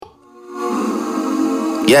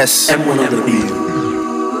Yes. M1 on the beat.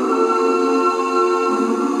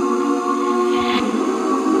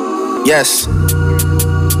 Yes.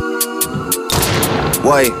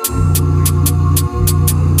 Wait.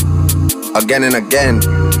 Again and again.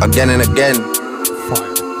 Again and again.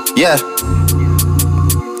 Yeah.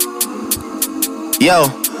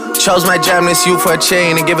 Yo. Chose my jam this youth for a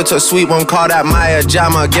chain and give it to a sweet one called that Maya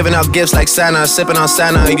Jama. Giving out gifts like Santa, sipping on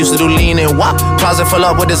Santa. Used to do lean in wop. Closet full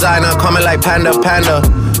up with designer, coming like Panda Panda.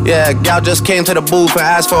 Yeah, gal just came to the booth and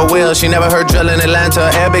asked for a wheel. She never heard drill in Atlanta.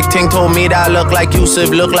 Arabic ting told me that I look like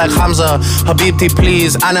Yusuf, look like Hamza. Habibti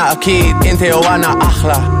please, Ana Akid, Inte Oana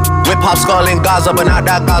Akhla. Whip hop skull in Gaza, but not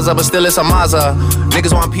that Gaza, but still it's a Maza.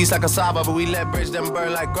 Niggas want peace like a Saba, but we let bridge them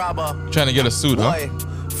burn like grabba. Trying to get a suit, huh? Boy.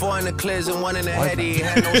 4 in the clears and 1 in the heady.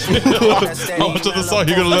 Had no shit. How much of the song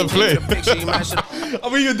you gonna let play? I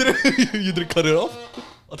mean, you didn't cut it off?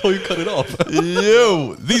 I thought you cut it off.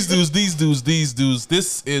 Yo, these dudes.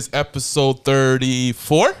 This is episode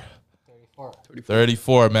 34?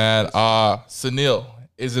 34, man. Sunil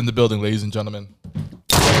is in the building, ladies and gentlemen.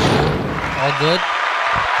 All good?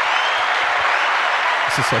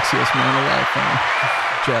 It's the sexiest man alive, man.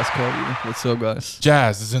 Jazz Cody. What's up, guys?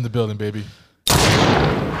 Jazz is in the building, baby.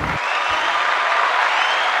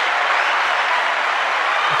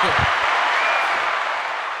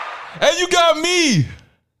 And you got me,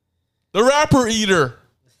 the rapper eater.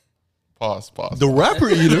 Pause. The rapper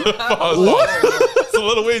eater? Pause. What? It's a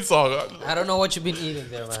Lil Wayne song. I don't know what you've been eating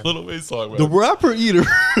there, man. Lil Wayne song, man. The rapper eater.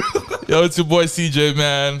 Yo, it's your boy CJ,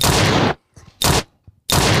 man.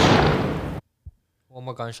 One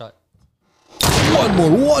more gunshot.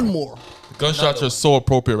 One more. Gunshots are so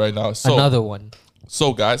appropriate right now. So, Another one.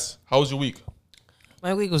 So, guys, how was your week?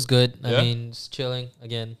 My week was good. Yeah? I mean, just chilling.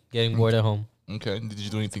 Again, getting bored at home. Okay. Did you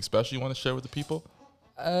do anything special you want to share with the people?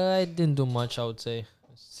 I didn't do much, I would say.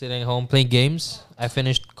 Sitting home, playing games. I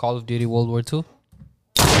finished Call of Duty World War II.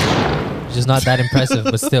 Which is not that impressive,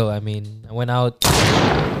 but still, I mean, I went out,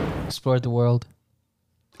 explored the world.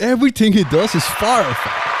 Everything he does is fire.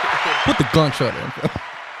 Put the gunshot in, bro.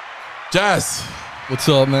 Jazz. What's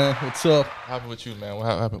up, man? What's up? What happened with you, man?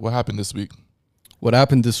 What happened this week? What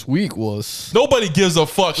happened this week was... Nobody gives a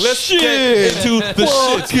fuck. Let's get into the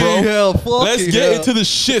shits, bro. Let's get into the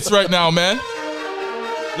shits right now, man.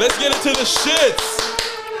 Let's get into the shits.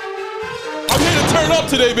 I'm here to turn up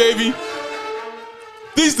today, baby.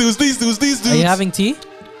 These dudes. Are you having tea?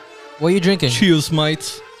 What are you drinking? Cheers,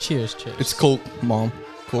 mates. Cheers. It's Coke, Mom.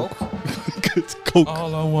 Coke. It's Coke.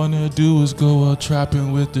 All I wanna do is go out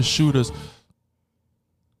trapping with the shooters.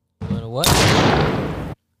 You know what?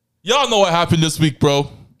 Y'all know what happened this week, bro.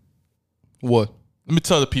 What? Let me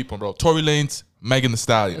tell the people, bro. Tory Lanez, Megan Thee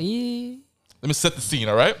Stallion. Yeah. Let me set the scene,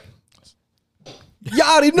 all right? You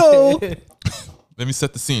already know. Let me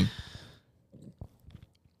set the scene.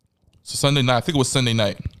 So Sunday night, I think it was Sunday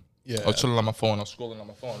night. Yeah. I was chilling on my phone. I was scrolling on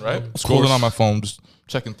my phone, right? Of Scrolling course. on my phone, just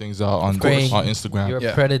checking things out on Praying. Instagram. You're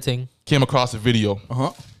Yeah. predating. Came across a video.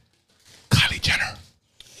 Uh-huh. Kylie Jenner,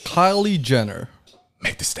 Kylie Jenner.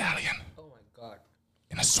 Meg Thee Stallion Oh my god.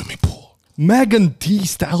 in a swimming pool, Megan Thee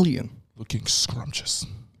Stallion. looking scrumptious.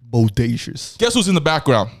 Bodacious. Guess who's in the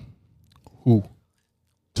background? Who?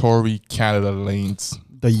 Tory Canada Lanez.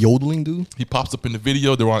 The yodeling dude? He pops up in the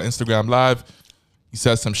video. They're on Instagram Live. He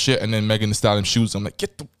says some shit, and then Megan Thee Stallion shoots him. Like,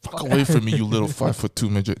 get the fuck away from me, you little 5'2"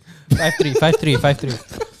 midget. 5'3".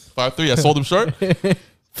 5'3". I sold him short.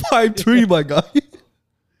 5'3", my guy.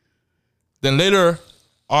 Then later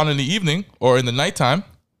on in the evening or in the nighttime,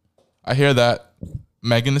 I hear that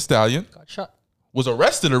Megan Thee Stallion Got shot. was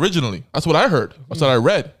arrested originally. That's what I heard. That's what I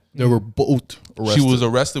read. They were both arrested. She was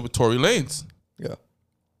arrested with Tory Lanez. Yeah.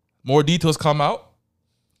 More details come out.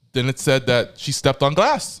 Then it said that she stepped on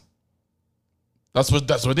glass. That's what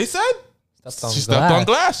they said. She stepped on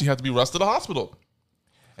glass. She had to be rushed to the hospital.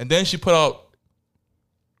 And then she put out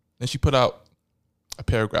a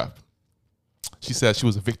paragraph. She said she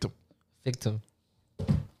was a victim. Victim.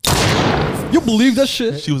 You believe that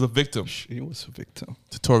shit? She was a victim She was a victim.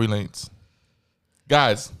 to Tory Lanez.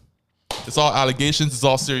 Guys, it's all allegations. It's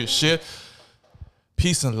all serious shit.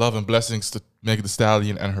 Peace and love and blessings to Megan Thee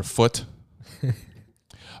Stallion and her foot.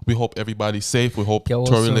 We hope everybody's safe. We hope Yo,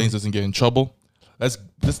 Tory also- Lanez doesn't get in trouble. Let's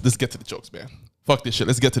get to the jokes, man. Fuck this shit.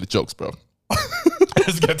 Let's get to the jokes, bro.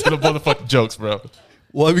 Let's get to the motherfucking jokes, bro.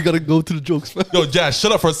 Why we gotta go to the jokes, man? Yo, Jazz,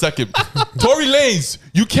 shut up for a second. Tory Lanez,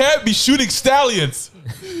 you can't be shooting stallions.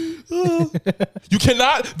 You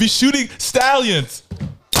cannot be shooting stallions.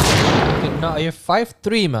 No, you're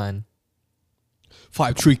 5'3", man.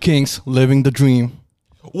 5'3" Kings, living the dream.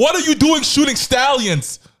 What are you doing shooting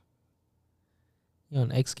stallions? You're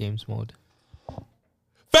on X Games mode.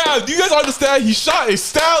 Fam, do you guys understand? He shot a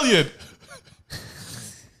stallion.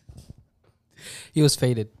 He was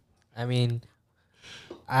faded. I mean,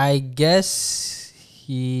 I guess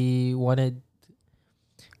he wanted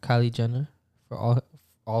Kylie Jenner for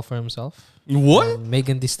all for himself. What? And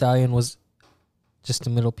Megan Thee Stallion was just the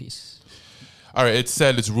middle piece. All right,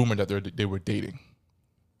 it's rumored that they were dating.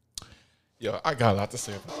 Yo, I got a lot to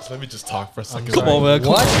say about this. Let me just talk for a second. Come on, man.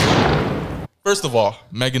 What? First of all,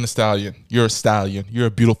 Megan Thee Stallion, you're a stallion. You're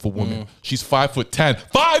a beautiful woman. She's 5'10".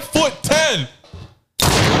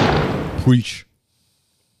 5'10". Preach.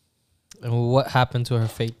 And what happened to her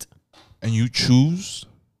fate? And you choose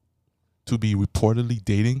to be reportedly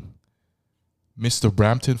dating Mr.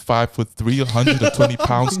 Brampton, 5'3", 120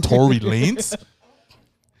 pounds, Tory Lanez.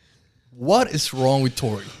 What is wrong with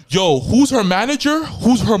Tory? Yo, who's her manager?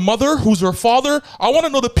 Who's her mother? Who's her father? I want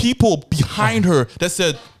to know the people behind her that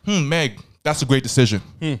said, Meg, that's a great decision.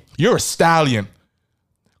 You're a stallion.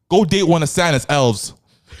 Go date one of Santa's elves.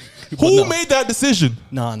 Who made that decision?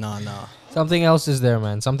 Nah. Something else is there,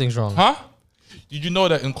 man. Something's wrong. Huh? Did you know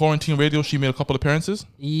that in Quarantine Radio, she made a couple appearances?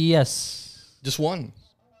 Yes. Just one.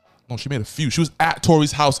 No, she made a few. She was at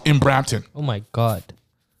Tory's house in Brampton. Oh my God.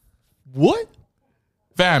 What?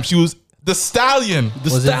 Fam, she was the stallion.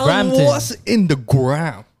 The Was it stallion Brampton? was in the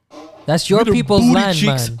ground. That's your With her people's booty land,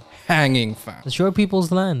 cheeks man. hanging, fam. That's your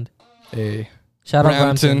people's land. Hey, Shout out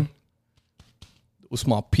Brampton. That was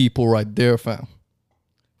my people right there, fam.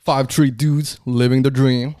 5'3" dudes living the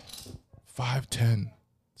dream. 5'10",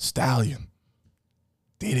 stallion.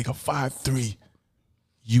 Dating a 5'3"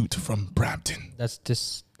 Ute from Brampton. That's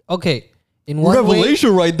just okay. In one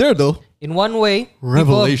Revelation right there, though. way, in one way, people of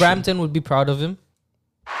Revelation. Brampton would be proud of him.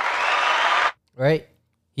 Right?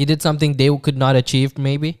 He did something they could not achieve,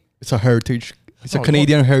 maybe. It's a heritage. It's No, a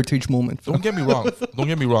Canadian heritage moment. fam. Don't get me wrong. Don't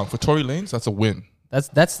get me wrong. For Tory Lanez, that's a win. That's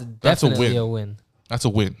That's definitely a a win. That's a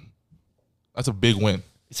win. That's a big win.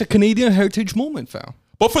 It's a Canadian heritage moment, fam.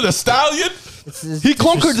 But for the stallion, It's He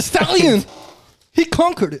conquered the stallion. He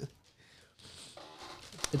conquered it.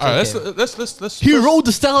 all right, okay. let's He rode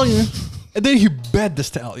the stallion, and then he bet the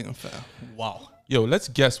stallion, fam. Wow. Yo, let's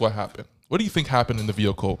guess what happened. What do you think happened in the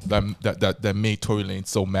vehicle that made Tory Lanez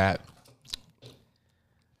so mad?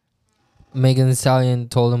 Megan Thee Stallion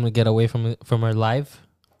told him to get away from her live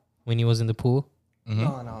when he was in the pool,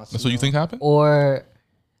 No. That's what you think happened? or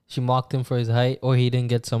she mocked him for his height, or he didn't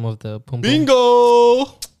get some of the pum pum. Bingo.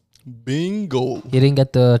 Bingo. He didn't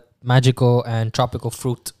get the magical and tropical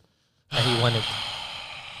fruit that he wanted.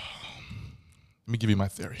 Let me give you my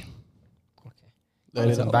theory.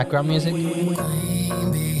 Some background music.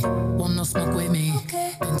 Baby, want no smoke with me.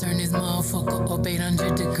 And turn this motherfucker up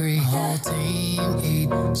 800 degrees. Whole team eat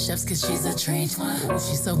chefs cause she's a treat. Ooh,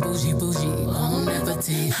 she's so bougie, on never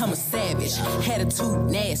teeth. I'm a savage, attitude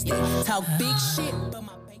nasty. Talk big shit, but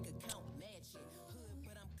my bank account match it. Hood,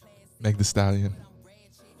 but I'm classy. Meg Thee Stallion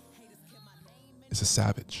is a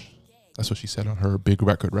savage. That's what she said on her big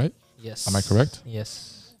record, right? Yes. Am I correct?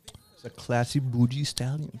 Yes. It's a classy bougie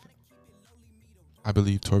stallion. I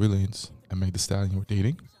believe Tory Lanez and Meg Thee Stallion were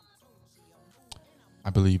dating.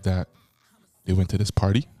 I believe that they went to this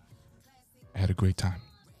party and had a great time.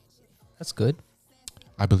 That's good.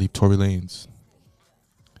 I believe Tory Lanez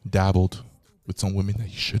dabbled with some women that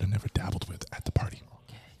he should have never dabbled with at the party.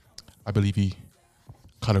 I believe he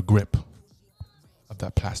caught a grip of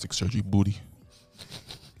that plastic surgery booty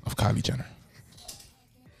of Kylie Jenner.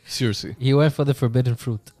 Seriously. He went for the forbidden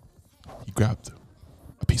fruit. He grabbed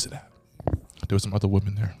a piece of that. There were some other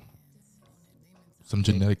women there. Some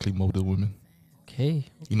genetically molded women. Okay.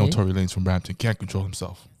 You know okay. Tory Lanez from Brampton can't control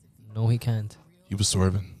himself. No, he can't. He was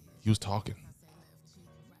swerving. He was talking.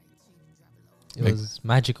 It Meg- was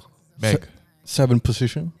magical. Meg, 7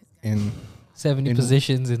 position in 70 In-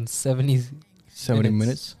 positions in 70. 70 Minutes.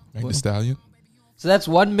 minutes. Meg Thee Stallion. So that's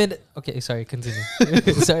 1 minute. Okay, sorry, continue.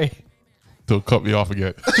 Sorry. Don't cut me off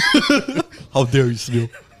again. How dare you, still?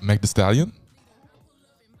 Meg Thee Stallion.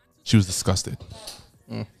 She was disgusted.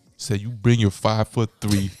 Said, you bring your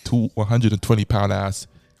 5'3", 120 pound ass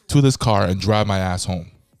to this car and drive my ass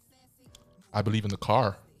home. I believe in the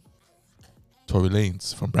car. Tory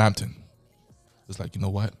Lanez from Brampton was like, you know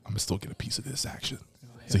what? I'm gonna still get a piece of this action.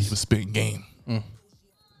 So he was spitting game.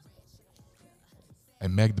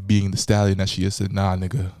 And Meg, being the stallion that she is, said, nah,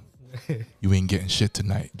 nigga, you ain't getting shit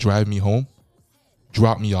tonight. Drive me home,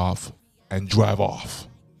 drop me off, and drive off.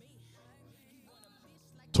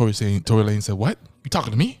 Tory Lanez said, what? You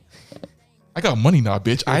talking to me? I got money now,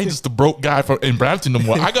 bitch. I ain't just a broke guy in Brampton no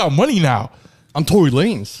more. I got money now. I'm Tory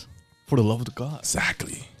Lanez. For the love of the God.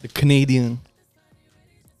 Exactly. The Canadian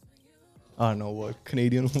I don't know what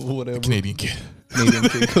Canadian, whatever. Canadian kid. Canadian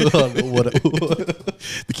kid. I don't know what.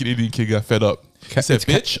 The Canadian kid got fed up. He said,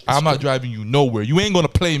 "Bitch, I'm not driving you nowhere. You ain't gonna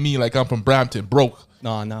play me like I'm from Brampton, broke.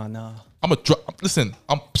 Nah. Listen,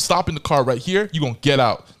 I'm stopping the car right here. You gonna get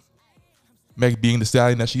out." Meg, being the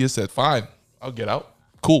stallion that she is, said, "Fine, I'll get out.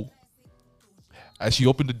 Cool." As she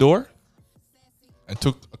opened the door and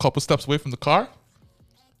took a couple steps away from the car,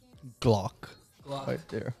 Glock. Right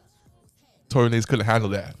there. Tory Lanez couldn't handle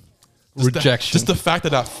that. Rejection. Just the fact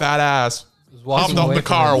that fat ass walking hopped out away the from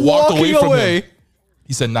car, him. walked Walking away from away. him.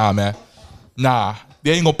 He said, "Nah, man. Nah.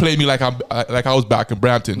 They ain't gonna play me like I was back in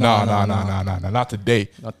Brampton. Nah, not today."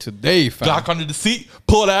 Not today, fam. Glock under the seat,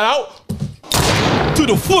 pull that out. to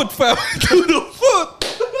the foot, fam. To the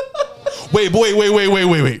foot.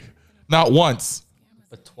 Wait. Not once,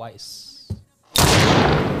 But twice.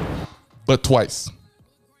 but twice.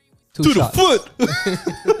 Two To shots. the foot.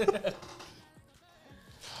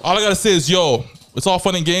 All I gotta say is, yo, it's all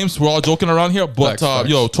fun and games. We're all joking around here, but Facts.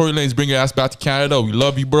 yo, Tory Lanez, bring your ass back to Canada. We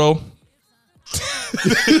love you, bro.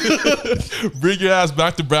 Bring your ass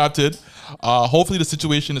back to Brampton. Hopefully the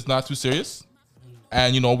situation is not too serious,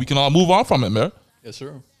 and we can all move on from it, man. Yes,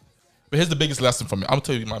 sir. But here's the biggest lesson from it. I'm gonna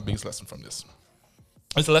tell you my biggest lesson from this.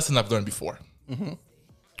 It's a lesson I've learned before.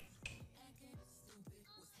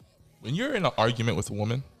 When you're in an argument with a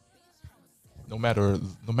woman, no matter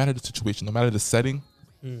the situation, no matter the setting,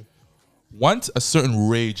 once a certain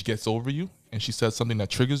rage gets over you and she says something that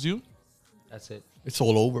triggers you, That's it. It's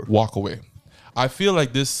all over. walk away. I feel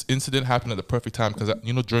like this incident happened at the perfect time because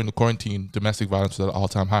during the quarantine, domestic violence was at an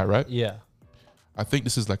all-time high, right? Yeah. I think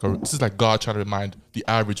this is like God trying to remind the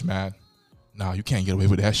average man, nah, you can't get away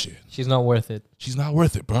with that shit. She's not worth it. She's not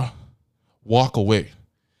worth it, bro. Walk away.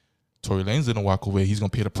 Tory Lanez didn't walk away. He's gonna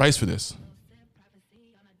pay the price for this.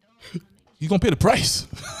 He's gonna pay the price.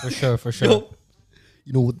 For sure.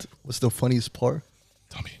 You know what's the funniest part?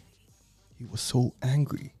 Tell me. He was so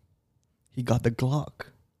angry. He got the Glock,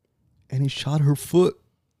 and he shot her foot.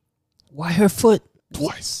 Why her foot?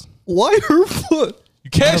 Twice. Why her foot? You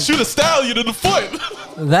can't shoot a stallion in the foot.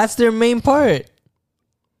 That's their main part.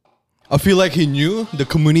 I feel like he knew the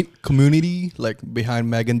community like behind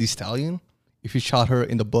Megan Thee Stallion. If he shot her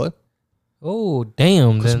in the butt, Oh,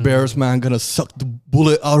 damn. this Then Bears man gonna suck the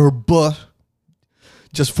bullet out her butt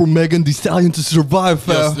just for Megan Thee Stallion to survive,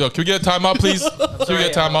 fam. Yes, yo, can we get a timeout, please? Can we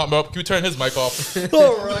get a timeout, bro? Can we turn his mic off?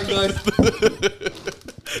 All right, guys.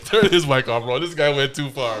 Turn his mic off, bro. This guy went too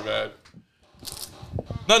far, man.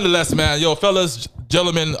 Nonetheless, man, yo, fellas,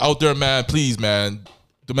 gentlemen out there, man, please, man.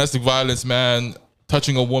 Domestic violence, man.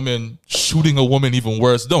 Touching a woman, shooting a woman, even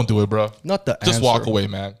worse. Don't do it, bro. Not the Just answer. walk away,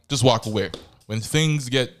 man. Just walk away. When things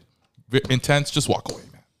get intense, just walk away,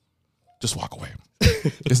 man. Just walk away.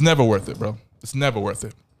 It's never worth it, bro. It's never worth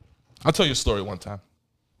it. I'll tell you a story one time.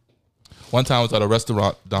 One time I was at a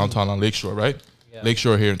restaurant downtown on Lakeshore, right? Yeah.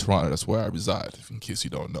 Lakeshore here in Toronto. That's where I reside, in case you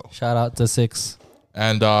don't know. shout out to Six.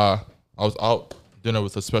 And I was out dinner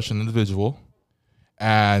with a special individual,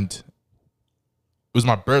 and it was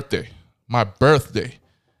my birthday. My birthday.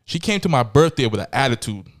 She came to my birthday with an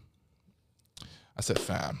attitude. I said,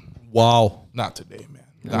 fam, Wow. not today, man.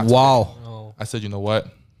 Not Wow. Oh, I said, you know what?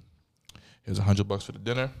 Here's $100 for the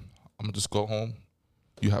dinner. I'm gonna just go home.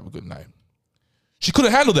 You have a good night. She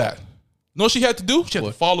couldn't handle that. You know what she had to do? She had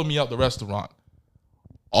to follow me out the restaurant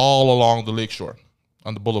all along the lakeshore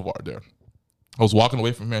on the boulevard there. I was walking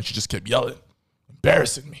away from her and she just kept yelling,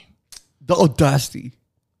 embarrassing me. The audacity.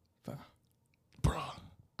 Bro.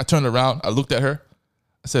 I turned around. I looked at her.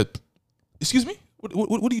 I said, excuse me? What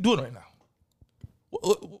are you doing right now?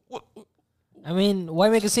 What? I mean, why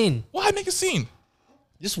make a scene? Why make a scene?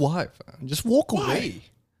 Just why, fam? Just walk away.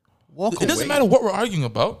 Walk away. It doesn't matter what we're arguing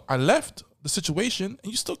about. I left the situation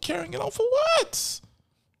and you're still carrying it on for what?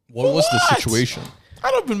 What was the What? situation?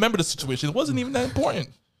 I don't remember the situation. It wasn't even that important.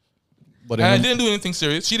 But And I didn't do anything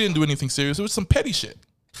serious. She didn't do anything serious. It was some petty shit.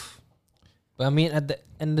 But I mean, at the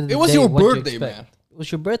end of the It was day, your what do you birthday, expect? man. It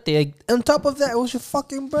was your birthday. Like, on top of that, it was your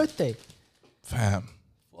fucking birthday. Fam.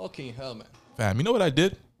 Fucking hell, man. Fam. You know what I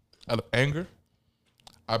did? Out of anger,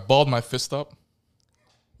 I balled my fist up.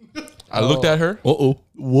 I looked at her. Uh-oh.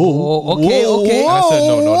 Whoa. Oh, okay, okay. And I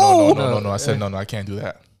said, no. I said, no, I can't do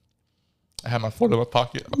that. I had my phone in my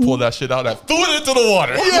pocket. I pulled that shit out. I threw it into the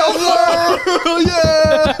water.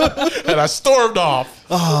 Yeah. And I stormed off.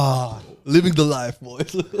 Living the life,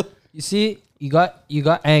 boys. You see, you got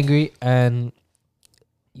angry and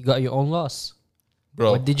you got your own loss.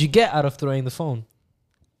 Bro, What did you get out of throwing the phone?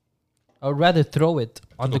 I would rather throw it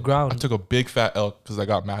on the I ground. took a big fat L because I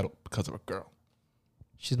got mad because of a girl.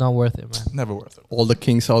 She's not worth it, man. Never worth it. All the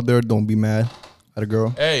kings out there, don't be mad at a girl.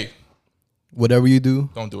 Hey, Whatever you do,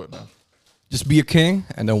 don't do it, man. Just be a king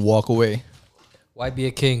and then walk away. Why be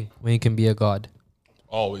a king when you can be a god?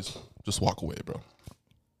 Always just walk away, bro.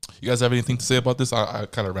 You guys have anything to say about this? I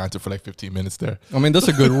kind of ranted for like 15 minutes there. I mean, that's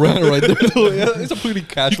a good rant right there. Yeah, it's a pretty You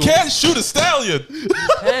casual. can't shoot a stallion.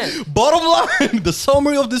 Bottom line, the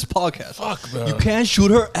summary of this podcast. Fuck, bro. You can't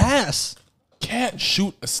shoot her ass. Can't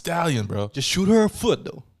shoot a stallion, bro. Just shoot her foot,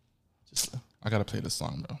 though. I gotta play this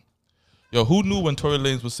song, bro. Yo, who knew when Tory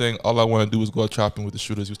Lanez was saying all I want to do is go out trapping with the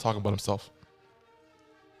shooters? He was talking about himself.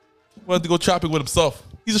 He wanted to go trapping with himself.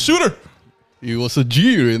 He's a shooter. He was a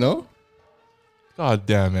G, you know? God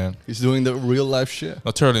damn, man. He's doing the real life shit.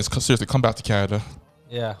 Now, Tory Lanez, seriously, come back to Canada.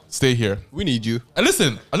 Yeah. Stay here. We need you. And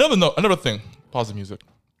listen, another thing. Pause the music.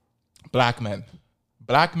 Black men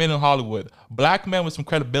in Hollywood, black men with some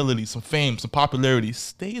credibility, some fame, some popularity,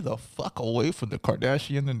 stay the fuck away from the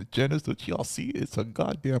Kardashian and the Jenners that y'all see. It's a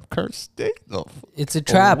goddamn curse. Stay the fuck It's a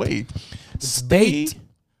trap. away. It's Stay bait.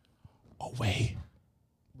 away.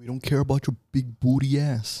 We don't care about your big booty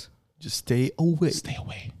ass. Just stay away. Stay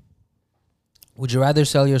away. Would you rather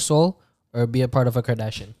sell your soul or be a part of a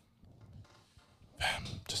Kardashian?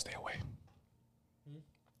 Just stay away.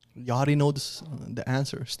 You already know this, the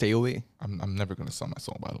answer. Stay away. I'm never gonna sell my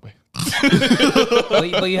soul, by the way.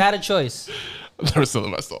 but you had a choice. I'm never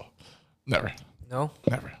selling my soul. Never. No?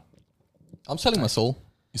 Never. I'm selling my soul.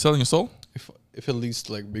 You selling your soul? If it leads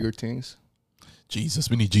to like bigger things. Jesus,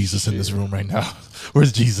 we need Jesus in this room right now.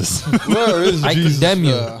 Where's Jesus? Where is I Jesus? condemn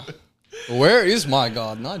you. Where is my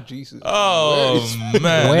God? Not Jesus. Oh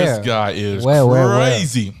man, Where? this guy is Where?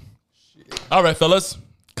 crazy. All right, fellas.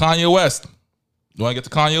 Kanye West. You want to get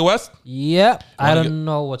to Kanye West? Yep. I Wanna don't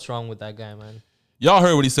know what's wrong with that guy, man. Y'all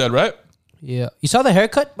heard what he said, right? Yeah. You saw the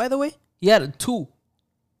haircut, by the way? He had a 2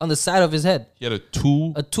 on the side of his head. He had a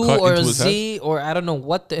 2 A 2 cut or a into his head. Z or I don't know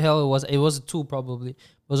what the hell it was. It was a 2 probably.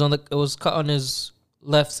 It was cut on his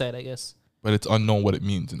left side, I guess. But it's unknown what it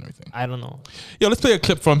means and everything. I don't know. Yo, let's play a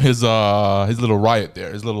clip from his little riot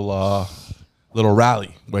there, his little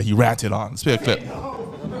rally where he ranted on. Let's play a clip.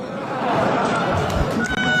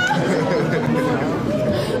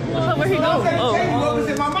 Where he go? What was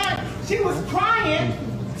in my mind? She was crying.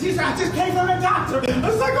 She said, I just came from the doctor. I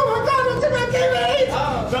was like, oh my God, what's in my AIDS?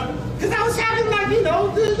 Because I was having like,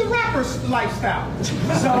 the rapper's lifestyle.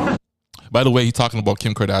 So. By the way, he's talking about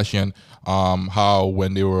Kim Kardashian, how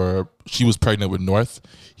when she was pregnant with North,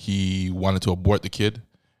 he wanted to abort the kid,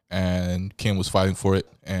 and Kim was fighting for it.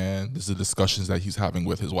 And this is the discussions that he's having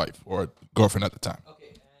with his wife or girlfriend at the time. Okay,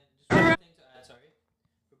 and just one thing to add, sorry.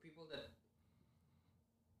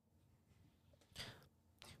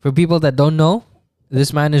 For people that don't know,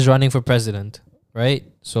 this man is running for president, right?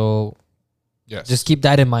 So Yes. just keep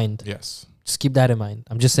that in mind. Yes. Just keep that in mind.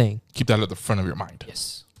 I'm just saying. Keep that at the front of your mind.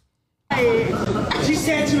 Yes. She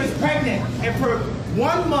said she was pregnant, and for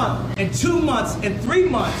 1 month, and 2 months, and 3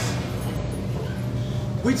 months,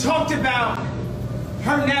 we talked about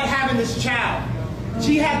her not having this child.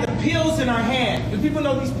 She had the pills in her hand. Do people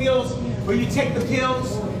know these pills where you take the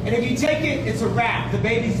pills, and if you take it, it's a wrap. The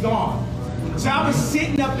baby's gone. So I was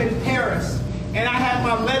sitting up in Paris, and I had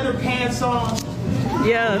my leather pants on.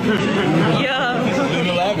 Yeah. Yeah.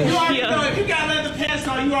 You already know, if you got leather pants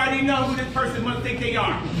on, you already know who this person must think they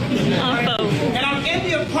are. And I'm in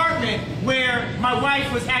the apartment where my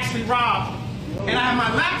wife was actually robbed. And I have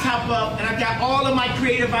my laptop up, and I've got all of my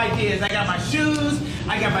creative ideas. I got my shoes,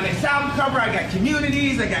 I got my next album cover, I got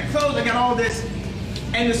communities, I got clothes, I got all this.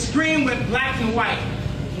 And the screen went black and white.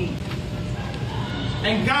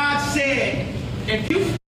 And God said, if you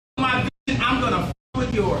f my vision, I'm gonna f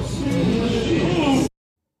with yours.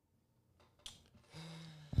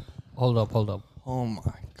 Hold up. Oh my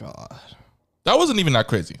God. That wasn't even that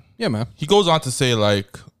crazy. Yeah, man. He goes on to say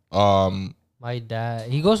like, My dad.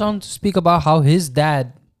 He goes on to speak about how his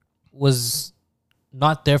dad was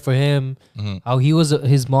not there for him. How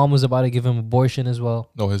his mom was about to give him abortion as well.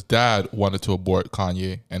 no, his dad wanted to abort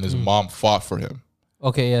Kanye, and his mom fought for him.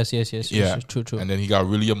 Okay. Yes. Yeah, True. And then he got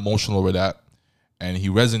really emotional with that, and he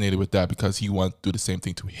resonated with that because he wanted to do the same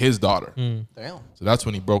thing to his daughter. Damn. So that's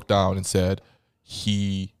when he broke down and said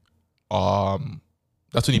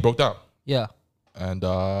that's when he broke down, Yeah. and you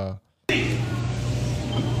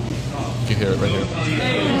can hear it right here.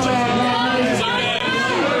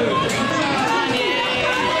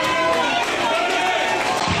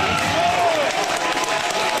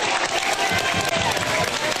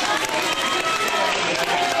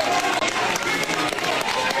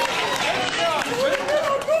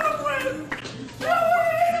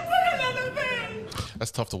 That's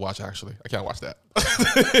tough to watch, actually. I can't watch that.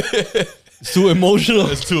 It's too emotional.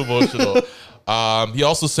 It's too emotional. He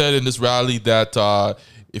also said in this rally that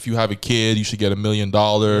if you have a kid, you should get $1 million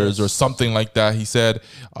or something like that. He said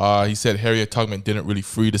Harriet Tubman didn't really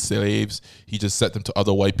free the slaves. He just sent them to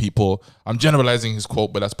other white people. I'm generalizing his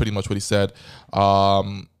quote, but that's pretty much what he said.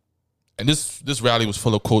 And this rally was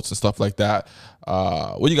full of quotes and stuff like that.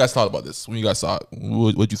 What do you guys thought about this? When you guys saw it,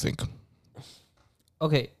 what do you think?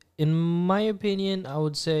 Okay, in my opinion, I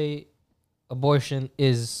would say abortion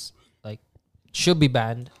is should be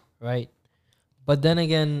banned, right? But then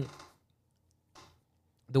again,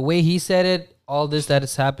 the way he said it, all this that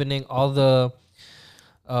is happening, all the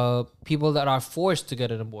people that are forced to get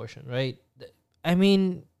an abortion, right? I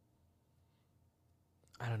mean,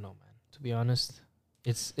 I don't know, man. To be honest,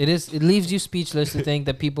 it leaves you speechless to think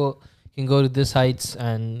that people can go to this heights,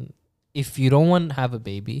 and if you don't want to have a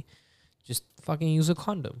baby, just fucking use a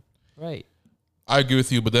condom, right? I agree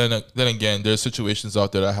with you, but then again, there's situations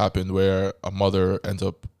out there that happen where a mother ends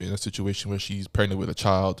up in a situation where she's pregnant with a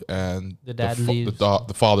child and the dad leaves.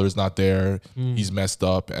 The father is not there, he's messed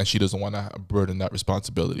up, and she doesn't want to burden that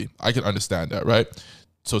responsibility. I can understand that, right?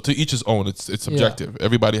 So to each his own. It's subjective. Yeah.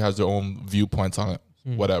 Everybody has their own viewpoints on it.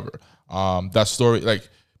 Whatever. That story, like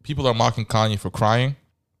people are mocking Kanye for crying.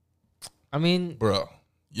 I mean, bro,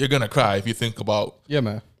 you're gonna cry if you think about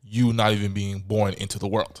you not even being born into the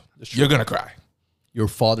world. You're gonna cry. Your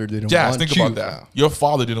father didn't want think you. About that. Your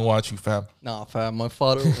father didn't want you, fam. Nah, fam. My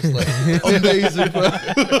father was like amazing,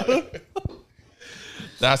 fam.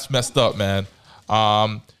 That's messed up, man.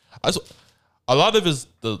 A lot of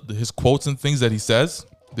his quotes and things that he says,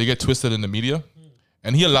 they get twisted in the media,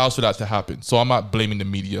 and he allows for that to happen. So I'm not blaming the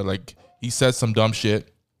media. Like, he says some dumb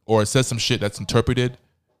shit, or says some shit that's interpreted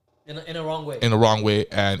in a wrong way. In a wrong way,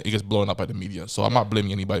 and it gets blown up by the media. So I'm not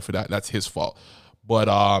blaming anybody for that. That's his fault. But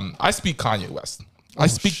I speak Kanye West. I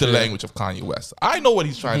speak the language of Kanye West. I know what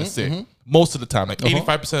he's trying to say most of the time. Like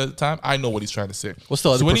 85% of the time, I know what he's trying to say. What's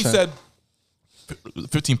the other So when percent? he said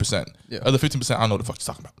 15%, other 15%, I don't know what the fuck he's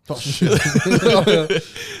talking about. Oh, shit.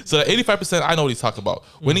 So the 85%, I know what he's talking about.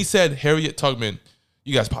 When he said Harriet Tubman,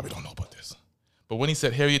 you guys probably don't know about this, but when he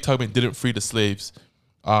said Harriet Tubman didn't free the slaves,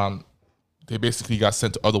 they basically got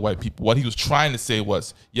sent to other white people. What he was trying to say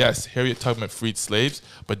was, yes, Harriet Tubman freed slaves,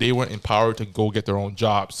 but they weren't empowered to go get their own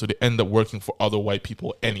jobs. So they end up working for other white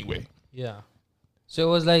people anyway. Yeah. So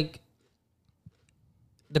it was like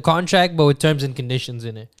the contract, but with terms and conditions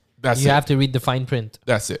in it. You have to read the fine print.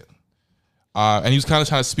 That's it. And he was kind of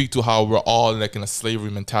trying to speak to how we're all like in a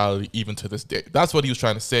slavery mentality even to this day. That's what he was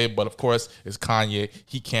trying to say. But of course, it's Kanye.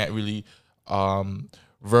 He can't really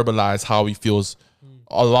verbalize how he feels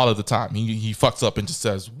a lot of the time. He fucks up and just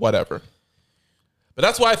says whatever. But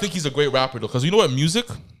that's why I think he's a great rapper, though. Because you know what, music,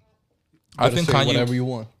 I think Kanye, whatever you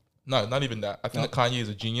want. No, not even that. I think that Kanye is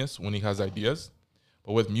a genius when he has ideas.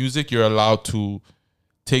 But with music, you're allowed to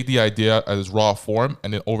take the idea as raw form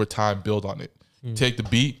and then over time build on it. Take the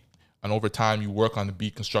beat, and over time you work on the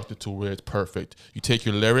beat, construct it to where it's perfect. You take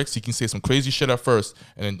your lyrics, you can say some crazy shit at first,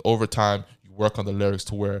 and then over time you work on the lyrics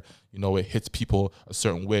to where, you know, it hits people a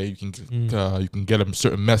certain way. You can get them a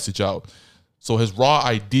certain message out. So his raw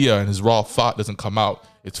idea and his raw thought doesn't come out.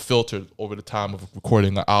 It's filtered over the time of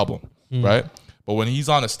recording an album, right? But when he's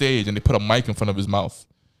on a stage and they put a mic in front of his mouth,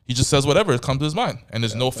 he just says whatever comes to his mind, and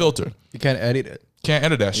there's no filter. You can't edit it. Can't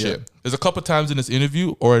edit that shit. There's a couple times in this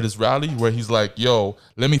interview or at his rally where he's like, yo,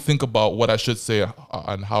 let me think about what I should say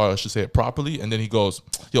and how I should say it properly. And then he goes,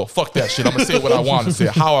 yo, fuck that shit. I'm going to say what I want to say,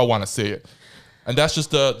 how I want to say it. And that's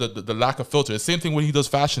just the lack of filter. The same thing when he does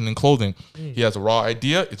fashion and clothing. He has a raw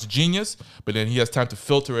idea. It's genius. But then he has time to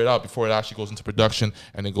filter it out before it actually goes into production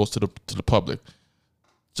and it goes to the public.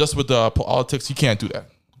 Just with the politics, you can't do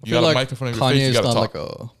that. You got a mic in front of your face, you got to talk. Kanye is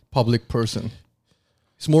not like a public person.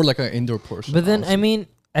 It's more like an indoor person. But then, honestly, I mean,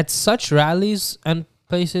 at such rallies and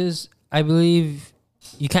places, I believe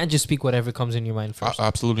you can't just speak whatever comes in your mind first.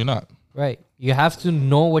 Absolutely not. Right. You have to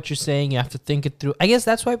know what you're saying. You have to think it through. I guess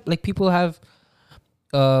that's why, like, people have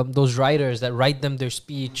those writers that write them their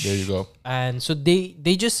speech. There you go. And so they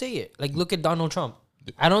just say it. Like, look at Donald Trump.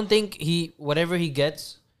 I don't think whatever he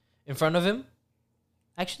gets in front of him.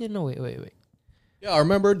 Actually, no, wait. Yeah, I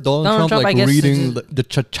remember Donald Trump like reading the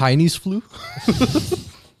Chinese flu.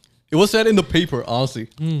 It was said in the paper, honestly.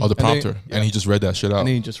 Oh, the prompter. And he just read that shit out. And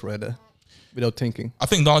he just read it without thinking. I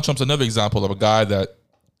think Donald Trump's another example of a guy that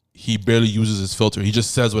he barely uses his filter. He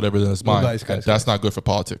just says whatever's in his mind. Guys, that's not good for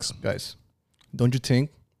politics. Guys, don't you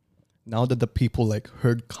think now that the people like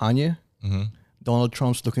heard Kanye, Donald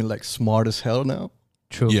Trump's looking like smart as hell now?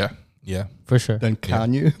 True. Yeah. For sure. Than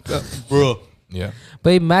Kanye? Bro. Yeah.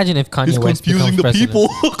 But imagine if Kanye West becomes president. He's confusing the people.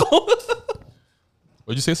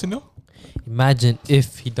 What'd you say, Senor? Imagine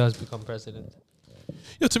if he does become president.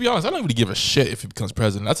 Yo, to be honest, I don't really give a shit if he becomes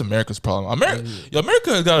president. That's America's problem. America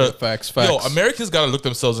has got to Facts. Yo, Americans got to look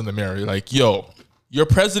themselves in the mirror. Like, yo, your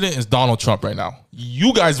president is Donald Trump right now.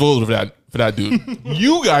 You guys voted for that dude.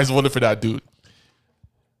 You guys voted for that dude.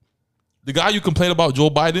 The guy you complain about, Joe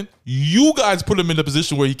Biden, you guys put him in the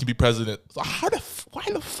position where he can be president. So why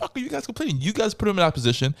the fuck are you guys complaining? You guys put him in that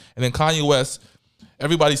position, and then Kanye West,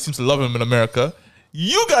 everybody seems to love him in America.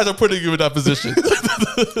 You guys are putting him in that position.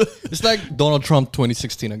 It's like Donald Trump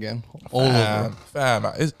 2016 again. All over. Fam,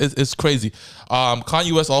 it's crazy.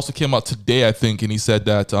 Kanye West also came out today, I think, and he said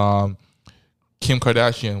that Kim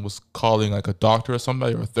Kardashian was calling like a doctor or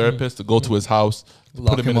somebody or a therapist to go to his house, to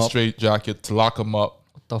put him in a straitjacket, to lock him up.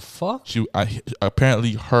 What the fuck?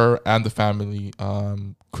 Apparently, her and the family,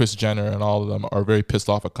 Kris Jenner and all of them, are very pissed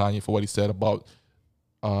off at Kanye for what he said about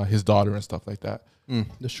his daughter and stuff like that.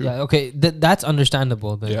 That's true. Yeah, okay, that's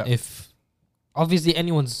understandable. Then Yeah. if obviously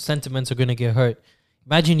anyone's sentiments are gonna get hurt.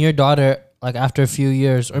 Imagine your daughter, like after a few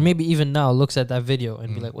years, or maybe even now, looks at that video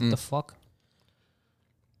and be like, "What the fuck?"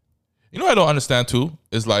 You know what I don't understand too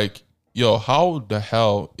is like, yo, how the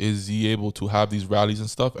hell is he able to have these rallies and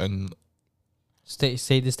stuff and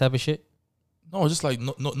Say this type of shit. no, just like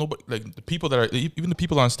nobody, like the people that are, even the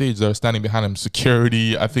people on stage that are standing behind him,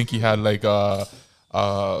 security. I think he had like I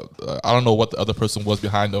don't know what the other person was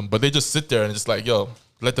behind him, but they just sit there and just like, yo,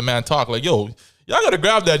 let the man talk. Like, yo, y'all gotta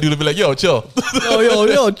grab that dude and be like, yo, chill.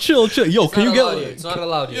 yo, chill. Yo, can you It's not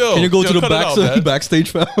allowed. Yo, can you go to the cut it out, man. backstage,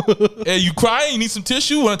 fam? Hey, you crying? You need some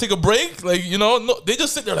tissue? Want to take a break? Like, you know, no, they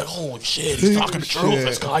just sit there like, holy shit, he's talking the truth.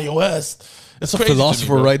 It's Kanye West. It's crazy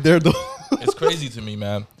Philosopher to me, right there, though. It's crazy to me,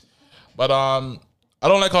 man. But I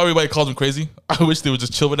don't like how everybody calls him crazy. I wish they would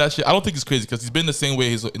just chill with that shit. I don't think he's crazy because he's been the same way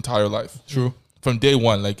his entire life. True. From day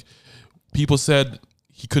one, like people said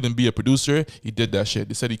he couldn't be a producer, he did that shit.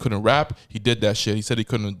 They said he couldn't rap, he did that shit. He said he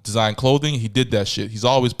couldn't design clothing, he did that shit. He's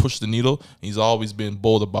always pushed the needle. He's always been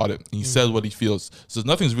bold about it. And he says what he feels. So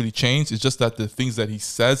nothing's really changed. It's just that the things that he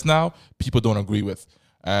says now, people don't agree with.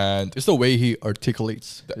 And It's the way he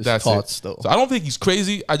articulates his that's thoughts, it. though. So I don't think he's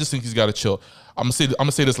crazy. I just think he's got to chill. I'm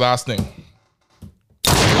gonna say this last thing.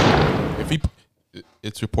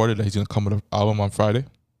 It's reported that he's gonna come with an album on Friday.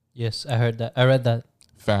 Yes, I heard that. I read that.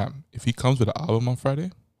 Fam, if he comes with an album on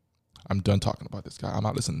Friday, I'm done talking about this guy. I'm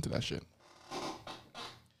not listening to that shit.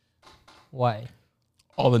 Why?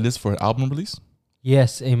 All of this for an album release?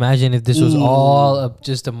 Yes, imagine if this was all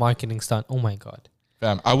just a marketing stunt. Oh my god.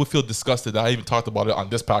 Fam, I would feel disgusted that I even talked about it on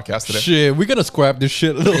this podcast today. Shit, we gotta scrap this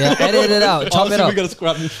shit. Yeah, edit it out. Chop Honestly, it up. we gotta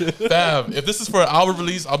scrap this shit. Fam, if this is for an album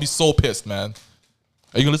release, I'll be so pissed, man.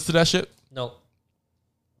 Are you gonna listen to that shit? No.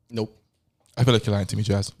 Nope. I feel like you're lying to me,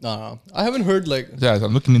 Jazz. No. I haven't heard like Jazz,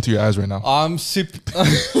 I'm looking into your eyes right now. I'm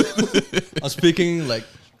speaking like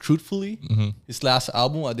truthfully. His last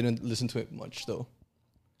album, I didn't listen to it much though.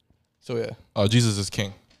 So yeah, Jesus is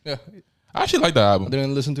King. yeah, I actually like that I album.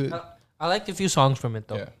 didn't listen to it. I liked a few songs from it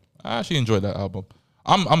though. Yeah, I actually enjoyed that album.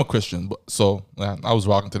 I'm a Christian, but so man, I was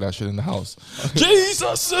rocking to that shit in the house.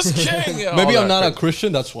 Jesus is King. Yeah, Maybe all I'm that not a crap.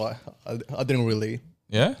 Christian. That's why I didn't relate.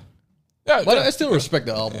 Yeah, yeah, But yeah. I still respect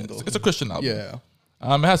the album though. It's a Christian album. Yeah.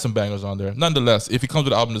 It has some bangers on there. Nonetheless, if he comes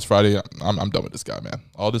with an album this Friday, I'm done with this guy, man.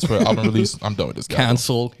 All this for an album release, I'm done with this guy.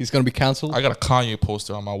 Cancelled. He's gonna be cancelled. I got a Kanye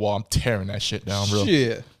poster on my wall. I'm tearing that shit down, bro.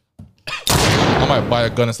 Shit. I might buy a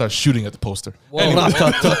gun and start shooting at the poster. Anyway,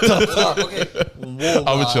 Okay. I'm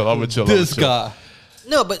gonna chill. This guy.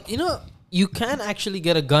 No, but you know, you can actually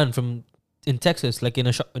get a gun in Texas, like in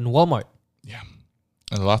a shop in Walmart. Yeah,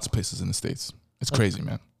 and lots of places in the States. It's crazy,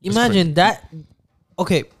 man. It's Imagine that.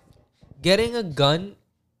 Okay, getting a gun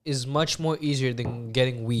is much more easier than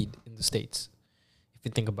getting weed in the States, if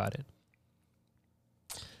you think about it.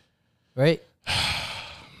 Right?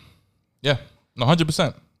 Yeah, no,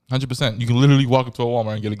 100%. 100%. You can literally walk into a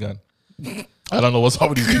Walmart and get a gun. I don't know what's up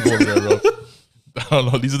with these people over there, bro. I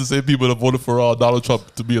don't know. These are the same people that voted for Donald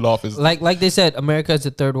Trump to be in office. Like they said, America is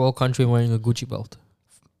the third world country wearing a Gucci belt.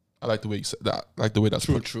 I like the way you said that. I like the way that's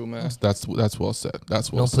put. True, man. That's well said.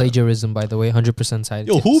 That's well No said. plagiarism, by the way. 100% side.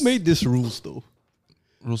 Yo, who made these rules though?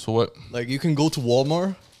 Rules for what? Like you can go to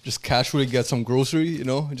Walmart, just casually get some grocery, you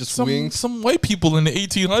know, just wings. Some white people in the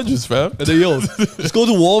 1800s, fam. And then yo, just go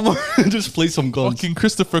to Walmart and just play some guns. Fucking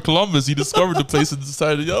Christopher Columbus, he discovered the place and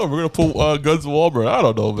decided, yo, we're gonna put guns in Walmart. I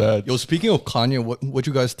don't know, man. Yo, speaking of Kanye, what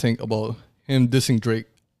you guys think about him dissing Drake?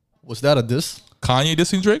 Was that a diss? Kanye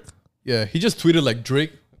dissing Drake? Yeah, he just tweeted like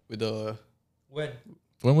Drake with a.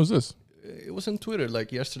 When was this? It was on Twitter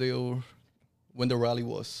like yesterday or when the rally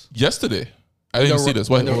was. Yesterday. I didn't see this.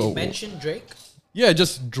 Wait, Mention Drake? Yeah,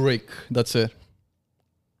 just Drake. That's it.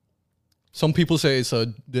 Some people say it's a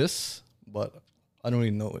diss, but I don't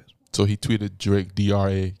really know it. So he tweeted Drake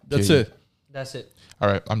DRA. That's it. That's it. All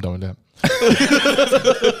right, I'm done with that.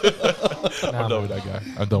 I'm done with that guy.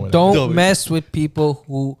 I'm done with that. Don't mess with people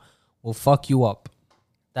who will fuck you up.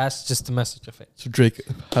 That's just the message of it. So Drake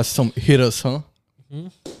has some hitters, huh?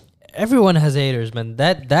 Everyone has haters, man.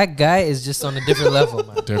 That guy is just on a different level,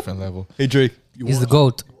 man. Different level. Hey Drake, He's the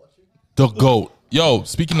GOAT. The GOAT. Yo,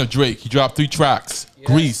 speaking of Drake, he dropped 3 tracks.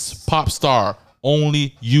 Grease, Pop Star,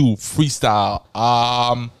 Only You, Freestyle.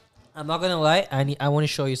 I'm not gonna lie. I want to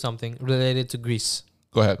show you something related to Grease.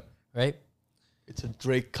 Go ahead. Right? It's a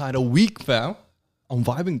Drake kind of week, fam. I'm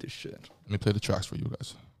vibing this shit. Let me play the tracks for you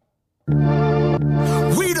guys.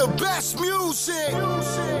 We the best music.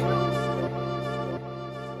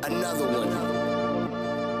 Another one.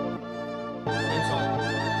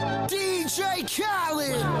 DJ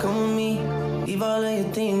Khaled. Come with me, leave all of your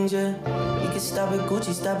things, yeah. We can stop at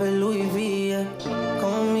Gucci, stop at Louis V, yeah.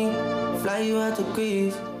 Come with me, fly you out to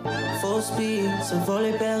Greece. Full speed, so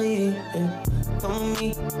volley Paris, yeah. Come with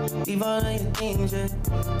me, leave all of your things, yeah.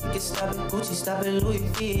 We can stop at Gucci, stop at Louis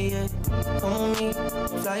V, yeah. Come with me,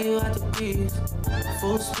 fly you out to Greece.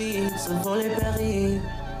 Full speed, so volley Paris.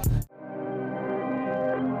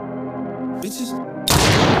 Bitches.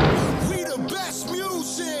 We the best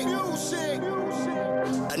music.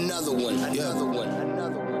 Another one.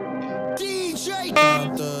 DJ.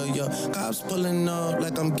 Yeah, cops pulling up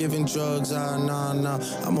like I'm giving drugs. Nah.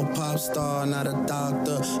 I'm a pop star, not a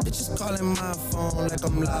doctor. Bitches calling my phone like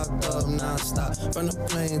I'm locked up. Non-stop. From the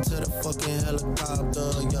plane to the fucking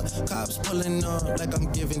helicopter. Yeah, cops pulling up like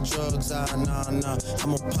I'm giving drugs. Nah.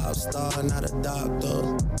 I'm a pop star, not a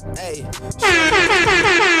doctor. Hey.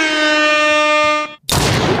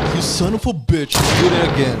 You son of a bitch. Do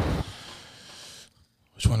that again.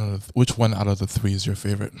 Which one out of the 3 is your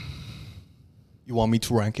favorite? You want me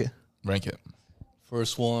to rank it? Rank it.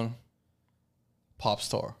 First one, Pop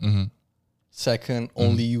Star. Mm-hmm. Second,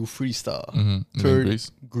 Only You, Freestyle. Mm-hmm. Third,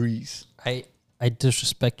 Grease. I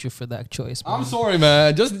disrespect you for that choice, man. I'm sorry,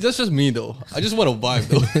 man. That's just me, though. I just want to vibe,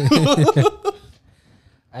 though.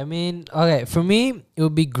 I mean, okay, for me, it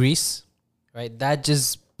would be Grease, right? That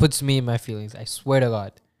just puts me in my feelings. I swear to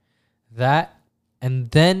God. That,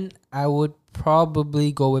 and then I would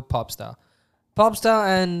probably go with Popstar. Popstar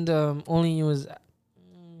and Only You is...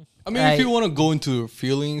 I mean, if you want to go into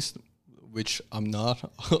feelings, which I'm not,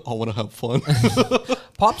 I want to have fun.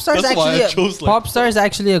 Popstar is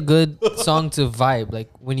actually a good song to vibe.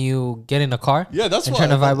 Like when you get in a car, and trying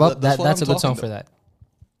to vibe up. That's a good song for that.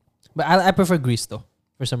 But I prefer Grease though,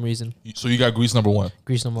 for some reason. So you got Grease number 1.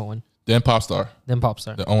 Grease number 1. Then Popstar. Then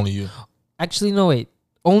Popstar. Then Only You. Actually, no wait.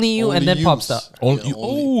 Only You and then Popstar. Only You.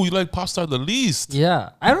 Oh, you like Popstar the least.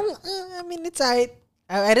 Yeah, I don't. I mean, it's I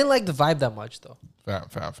didn't like the vibe that much though. Fair.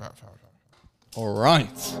 All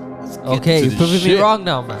right. Okay, you're proving me wrong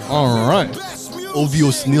now, man. All right.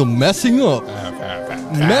 Obvious Neil messing up.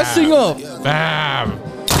 Messing up. Bam.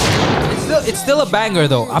 It's still a banger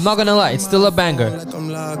though. I'm not gonna lie. It's still a banger.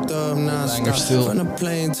 Banger still. From the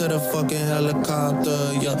plane to the fucking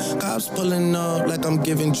helicopter. Yeah, cops pulling up like I'm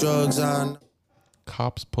giving drugs.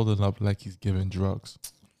 Cops pulling up like he's giving drugs.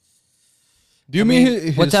 Do you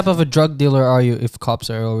mean what type of a drug dealer are you if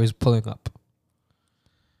cops are always pulling up?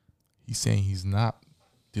 He's saying he's not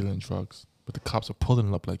dealing drugs, but the cops are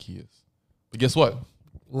pulling up like he is. But guess what?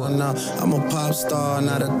 I'm a pop star,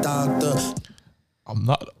 not a doctor. I'm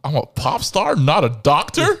a pop star, not a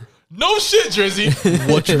doctor? No shit, Drizzy.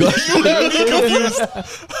 What you got? You had me confused.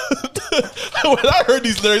 When I heard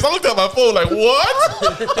these lyrics, I looked at my phone like,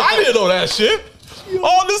 what? I didn't know that shit.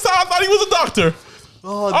 All this time I thought he was a doctor.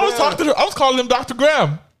 Oh, I was calling him Dr.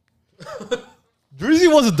 Graham. Drizzy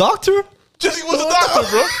was a doctor? Drizzy was a doctor,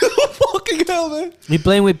 bro. Fucking hell, man. You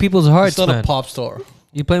playing with people's hearts, He's not man. a pop star.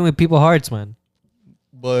 You playing with people's hearts, man.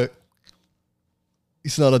 But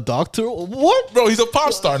he's not a doctor? What? Bro, he's a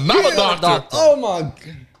pop star, not a doctor. Oh, my God.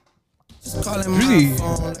 Drizzy.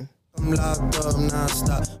 I'm locked up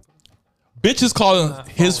non-stop. Bitch is calling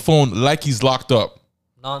his phone like he's locked up.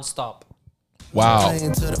 Non-stop. Wow.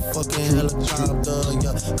 Plane to the fucking helicopter.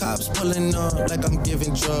 Yeah, cops pulling up like I'm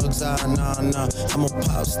giving drugs. Nah. I'm a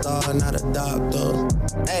pop star, not a doctor.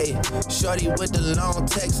 Hey, shorty with the long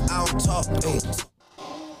text, I don't talk. Hey.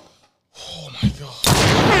 Oh my God.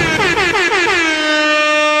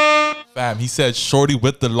 Fam, he said shorty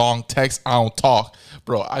with the long text, I don't talk.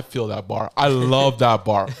 Bro, I feel that bar. I love that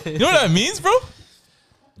bar. You know what that means, bro?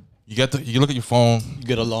 You look at your phone, You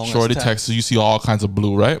get a long shorty text, so you see all kinds of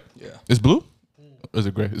blue, right? Yeah. It's blue? Or is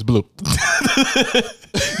it gray? It's blue.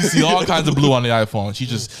 You see all kinds of blue on the iPhone. She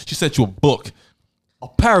sent you a book. A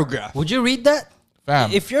paragraph. Would you read that? Fam.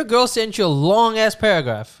 If your girl sent you a long ass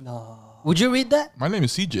paragraph, would you read that? My name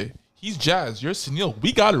is CJ. He's Jazz. You're Sunil.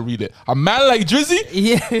 We gotta read it. A man like Drizzy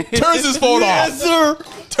turns his phone off. Yes, sir.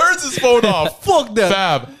 Turns his phone off. Fuck that.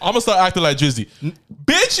 Fab. I'm gonna start acting like Drizzy.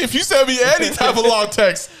 Bitch, if you send me any type of long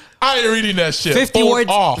text, I ain't reading that shit. 50 Phone words.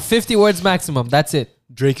 off. 50 words maximum. That's it.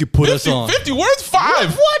 Drake, you put 50, us on. 50 words?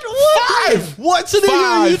 5. What? 5. What's in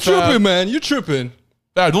Five, You tripping, fam. man. You tripping.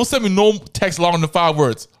 Fab, don't send me no text longer than 5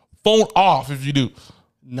 words. Phone off if you do.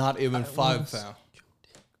 Not even 5, fam.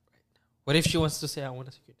 What if she wants to say, I want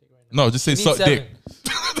to suck your dick right now? No, just say We need suck 7.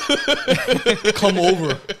 dick. Come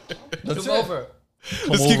over. That's Come it. over.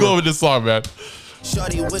 Let's keep going with this song, man.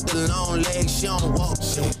 Shorty with the long legs, she don't walk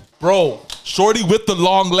shit. Bro, shorty with the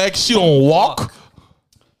long legs, she don't walk.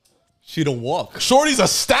 She don't walk. Shorty's a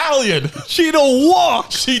stallion. She don't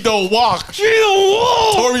walk. She don't walk. She don't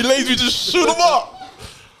walk. Tory Lanez, we just shoot him up.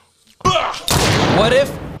 What if?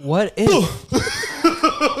 What if?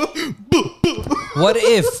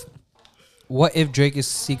 What if Drake is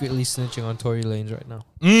secretly snitching on Tory Lanez right now?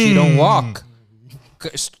 She don't walk.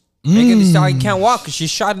 Megan Thee Stallion can't walk because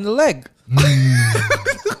she's shot in the leg.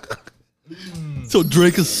 So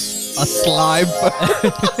Drake is a slime.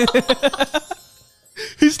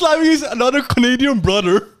 He's sliming his another Canadian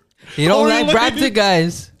brother. He don't Tory like rap Lanez. the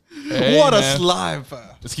guys. Hey, What a man. slime, fam.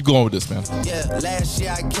 Let's keep going with this, man. Yeah, last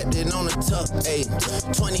year I kept it on the tuck. Ayy,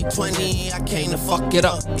 2020 I came to fuck it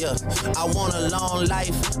up. Yeah, I want a long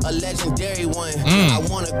life, a legendary one. I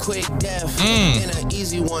want a quick death and an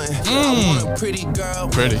easy one. I want a pretty girl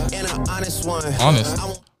Pretty. and an honest one. Honest. I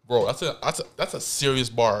want Bro, that's a serious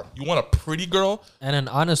bar. You want a pretty girl And an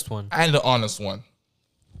honest one. and an honest one.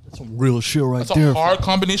 That's some real shit right That's there. a hard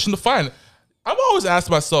combination to find. I've always asked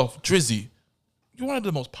myself, Drizzy, you're one of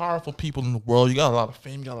the most powerful people in the world. You got a lot of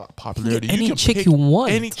fame, you got a lot of popularity. Any can chick pick you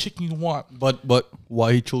want. Any chick you want. But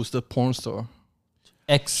why he chose the porn star?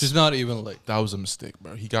 She's not even like. That was a mistake,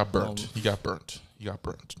 bro. He got burnt. He got burnt. He got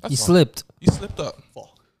burnt. He That's all. slipped. He slipped up. Fuck.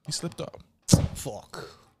 He slipped up. Fuck.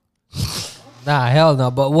 Nah, hell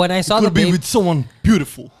no. But when I saw the Could be babe, with someone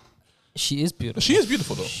beautiful. she is beautiful. She is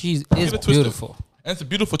beautiful, though. She is Get it twisted. beautiful. And it's a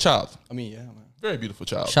beautiful child. I mean, yeah, man. Very beautiful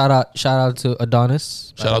child. Shout out to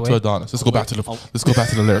Adonis. by Shout the out to way. Adonis. Let's go back to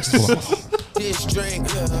the lyrics. Hold on. this drink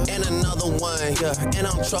and another one. Yeah, and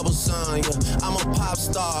I'm troublesome. Yeah, I'm a pop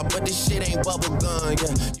star, but this shit ain't bubble gum.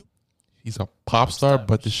 Yeah. He's a pop star,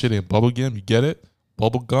 but this shit ain't bubblegum. You get it?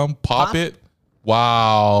 Bubblegum, pop it.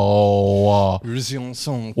 Wow. You're just on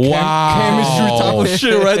some Wow. chemistry type of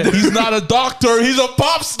shit right there. He's not a doctor. He's a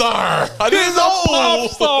pop star. He's a pop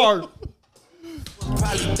star.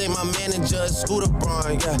 Probably think my manager is Scooter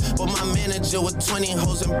Braun, yeah. But my manager with 20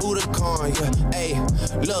 hoes and Budokan, yeah. Hey,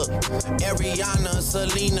 look, Ariana,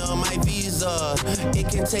 Selena, my visa. It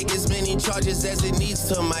can take as many charges as it needs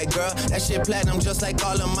to, my girl. That shit platinum just like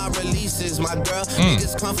all of my releases, my girl.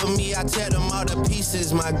 Niggas come for me, I tear them all to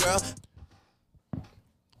pieces, my girl.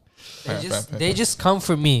 They just come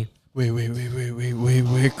for me. Wait.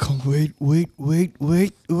 Come,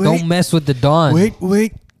 wait. Don't mess with the Dawn.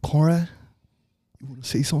 Wait. Conrad, you want to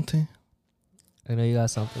say something? I know you got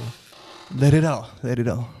something. Let it out.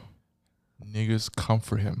 Niggas come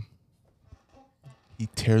for him. He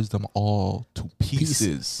tears them all to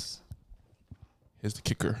pieces. Here's the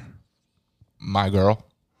kicker. My girl.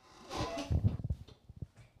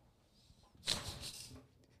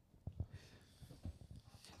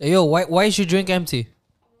 Hey, yo, why is your drink empty?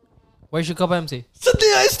 Why is your cup empty?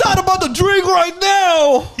 It's not about the drink right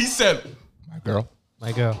now. He said, my girl.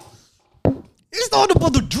 My girl. It's not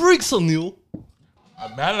about the drink, Sunil. A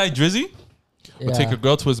man like Drizzy would Yeah. take a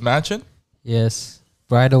girl to his mansion, Yes.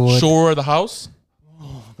 Bridalwood. show her the house,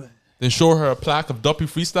 then show her a plaque of Duppy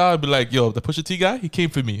Freestyle and be like, yo, the Pusha T guy, he came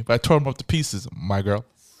for me. But I tore him up to pieces. My girl.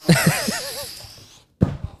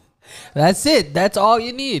 That's it. That's all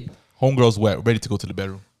you need. Homegirl's wet, ready to go to the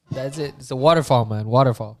bedroom. That's it. It's a waterfall, man.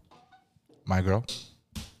 Waterfall. My girl.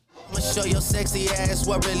 I'ma show your sexy ass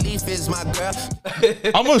what relief is, my girl.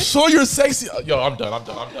 I'm gonna show your sexy. Yo, I'm done.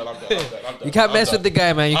 You can't mess with the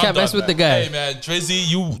guy, man. You can't mess with the guy. Hey, man,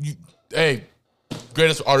 Drizzy, hey,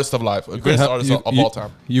 greatest artist of life, greatest artist of all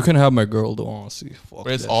time, You can have my girl, though, honestly. Fuck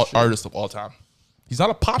greatest that shit. artist of all time. He's not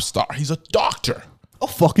a pop star. He's a doctor. A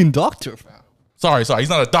fucking doctor, fam. Sorry. He's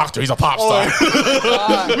not a doctor. He's a pop star.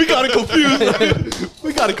 We got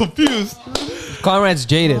it confused. Conrad's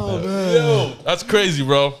jaded, man. Yo, that's crazy,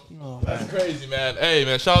 bro. That's crazy, man. Hey,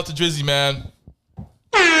 man, shout out to Drizzy, man.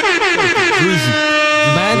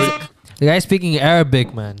 Man, the guy speaking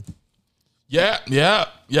Arabic, man. Yeah.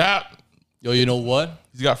 Yo, you know what?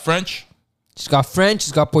 He's got French. He's got French.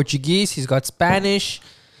 He's got Portuguese. He's got Spanish.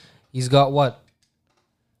 He's got what?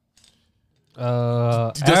 He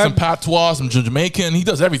does some patois, some Jamaican. He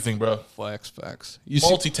does everything, bro. Facts.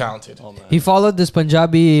 Multi-talented. Oh, man. He followed this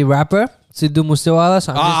Punjabi rapper, Sidhu Moosewala.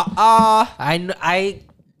 So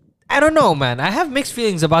I don't know, man. I have mixed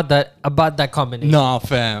feelings about that combination. Nah,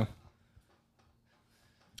 fam.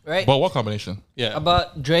 Right? Well, what combination? Yeah.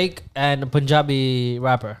 About Drake and a Punjabi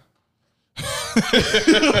rapper.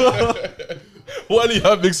 Why do you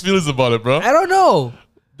have mixed feelings about it, bro? I don't know.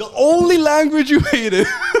 The only language you hated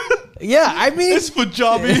Yeah, I mean, is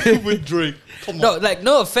Punjabi with Drake. Come on. no, like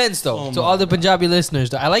no offense though to all the Punjabi listeners.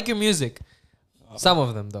 Though I like your music, some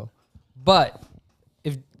of them though. But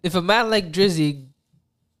if a man like Drizzy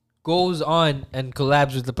goes on and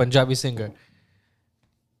collabs with the Punjabi singer,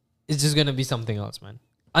 it's just gonna be something else, man.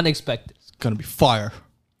 Unexpected. It's gonna be fire.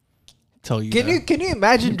 Tell you. Can you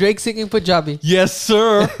imagine Drake singing Punjabi? Yes,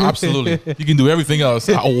 sir. Absolutely. You can do everything else.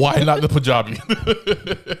 Why not the Punjabi?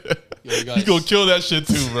 You gonna kill that shit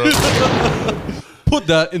too, bro. Put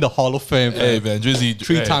that in the Hall of Fame. Hey, man, Drizzy.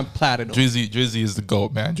 Three-time platinum. Drizzy is the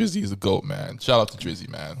GOAT, man. Drizzy is the GOAT, man. Shout out to Drizzy,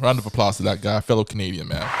 man. Round of applause to that guy, fellow Canadian,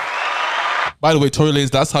 man. By the way, Tory Lanez,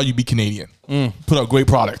 that's how you be Canadian. Put out great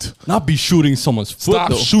product. Not be shooting someone's foot, Stop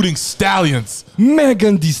though. shooting stallions.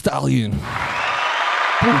 Megan Thee Stallion.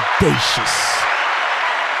 Bodacious.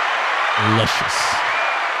 Luscious.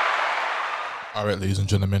 All right, ladies and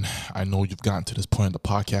gentlemen, I know you've gotten to this point in the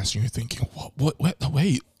podcast and you're thinking, what,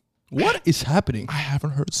 wait. What is happening? I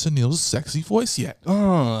haven't heard Sunil's sexy voice yet.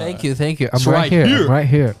 Thank you. I'm It's right right here. here. I'm right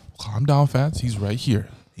here. Calm down, fans. He's right here.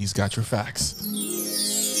 He's got your facts.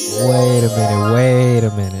 Wait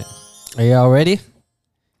a minute. Are y'all ready?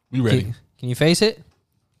 We ready. Can you face it?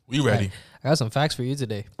 We ready. I got some facts for you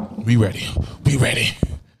today. We ready. We ready.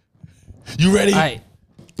 You ready? All right.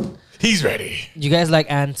 He's ready. You guys like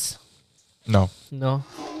ants? No. No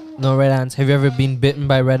red ants. Have you ever been bitten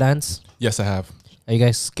by red ants? Yes, I have. Are you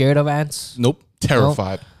guys scared of ants? Nope.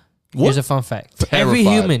 Terrified. Here's a fun fact. For every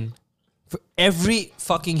Terrified. human, for every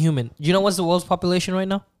fucking human, do you know what's the world's population right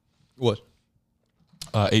now? What?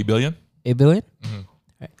 8 billion? 8 billion?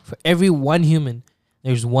 Right. For every one human,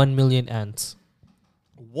 there's 1 million ants.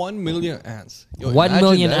 1 million ants. Yo, 1 imagine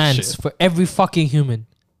million that ants shit. for every fucking human.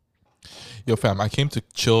 Yo, fam, I came to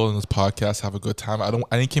chill in this podcast, have a good time. I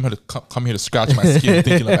didn't came here to come here to scratch my skin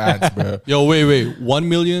thinking of ants, bro. Yo, wait. 1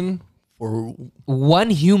 million for One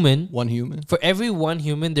human. one human? For every one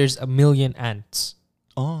human, there's 1 million ants.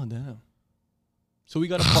 Oh, damn. So we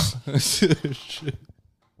got a... Shit.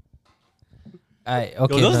 Okay, Yo,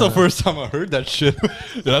 that's no. the first time I heard that shit.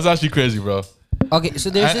 Yeah, that's actually crazy, bro. Okay, so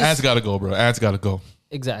there's this... Ants gotta go, bro. Ants gotta go.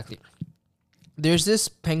 Exactly. There's this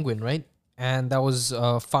penguin, right? And that was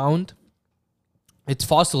found. Its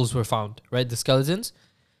fossils were found, right? The skeletons.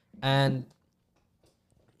 And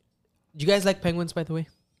do you guys like penguins, by the way?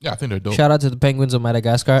 Yeah, I think they're dope. Shout out to the penguins of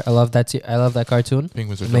Madagascar. I love that. I love that cartoon.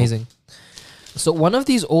 Penguins are amazing. So one of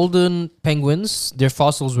these olden penguins, their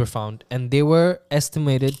fossils were found, and they were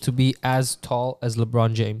estimated to be as tall as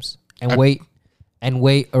LeBron James and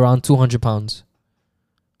weigh around 200 pounds.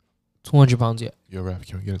 200 pounds, yeah. Yo, Raf,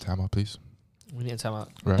 can we get a timeout, please? We need a timeout.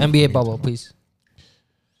 Right. NBA bubble, please.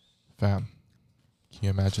 Fam, can you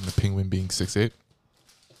imagine the penguin being 6'8"?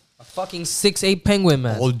 A fucking 6'8" penguin,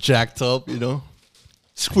 man. All jacked up, you know?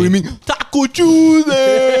 Screaming, Taco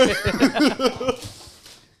Tuesday!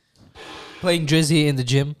 Playing Drizzy in the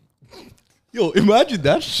gym. Yo, imagine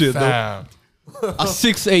that shit, Fam. though. A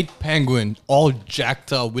 6'8" penguin, all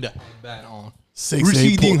jacked up with a headband on. 6'8"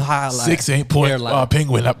 Receding highlight. 6'8" point hairline.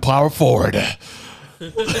 penguin at power forward.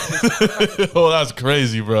 Oh, that's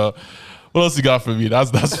crazy, bro. What else you got for me?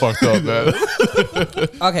 That's fucked up, man.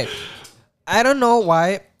 Okay. I don't know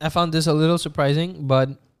why I found this a little surprising, but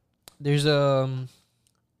there's the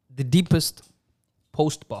deepest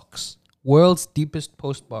post box. World's deepest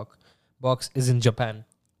post box is in Japan.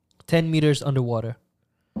 10 meters underwater.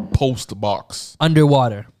 Post box.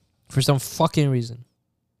 Underwater. For some fucking reason.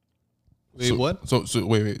 Wait, what? So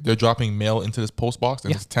wait. They're dropping mail into this post box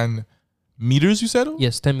and it's 10 meters, you said?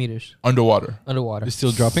 Yes, 10 meters. Underwater. Underwater. They're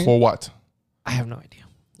still dropping it? For what? I have no idea.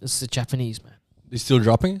 This is Japanese, man. They're still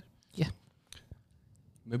dropping it? Yeah.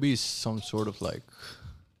 Maybe it's some sort of like...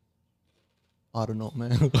 I don't know,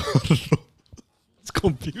 man. I don't know. It's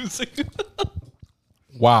confusing.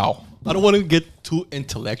 Wow. I don't want to get too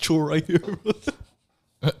intellectual right here.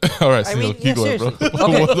 All right, I Sunil, mean, keep going, bro. seriously.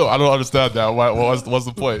 Okay. No, I don't understand that. What's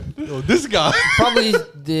the point? Yo, this guy. Probably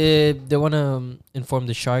they want to inform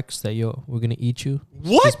the sharks that, yo, we're going to eat you.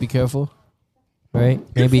 What? Just be careful. Right?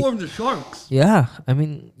 Maybe. Inform the sharks. Yeah. I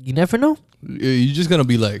mean, you never know. You're just going to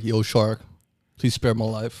be like, yo, shark, please spare my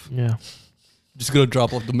life. Yeah. Just going to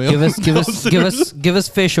drop off the mail. Give us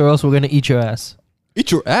fish or else we're going to eat your ass.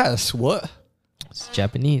 Eat your ass? What? It's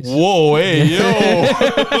Japanese. Whoa, hey, yo.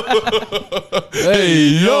 Hey,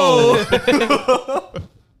 yo.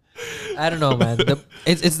 I don't know, man.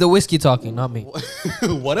 It's the whiskey talking, not me.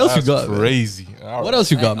 What else you got? Crazy. What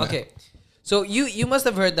else you got, man? Okay. So you must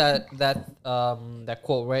have heard that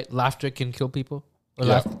quote, right? Laughter can kill people. Or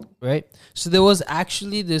Yeah. Right? So there was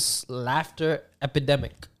actually this laughter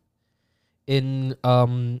epidemic in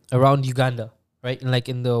around Uganda, right? Like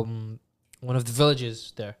in the one of the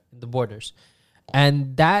villages there in the borders.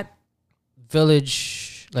 And that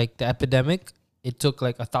village, like the epidemic, it took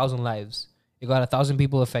like 1,000 lives. It got 1,000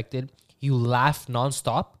 people affected. You laugh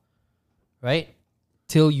nonstop, right?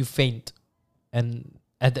 Till you faint, and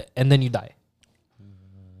then you die.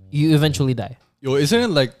 You eventually die. Yo, isn't it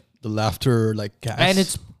like the laughter, like gas? And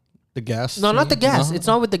it's the gas. no, not the thing? gas. No? It's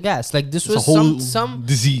not with the gas. Like this It's a was whole some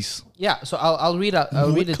disease. yeah. So I'll read out.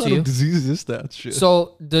 I'll read it to What kind you. of disease is that? Shit.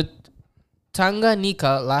 So the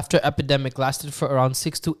Tanganyika laughter epidemic lasted for around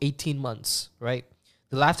 6 to 18 months, right?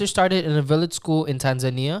 The laughter started in a village school in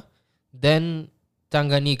Tanzania, then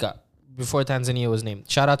Tanganyika, before Tanzania was named.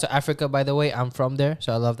 Shout out to Africa, by the way. I'm from there,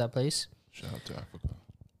 so I love that place. Shout out to Africa.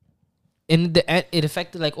 In the end, it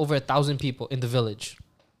affected like over 1,000 people in the village.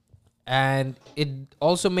 And it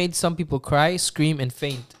also made some people cry, scream, and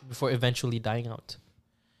faint before eventually dying out.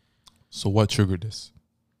 So what triggered this?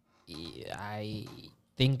 I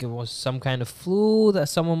think it was some kind of flu that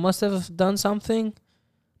someone must have done something.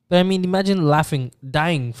 But I mean, imagine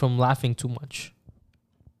dying from laughing too much.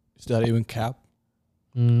 Is that even cap?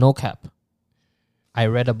 No cap. I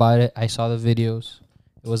read about it. I saw the videos.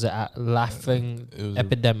 It was a laughing It was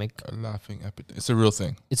epidemic. A laughing epidemic. It's a real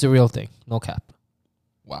thing. It's a real thing. No cap.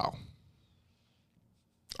 Wow.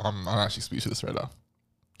 I'm actually speechless right now.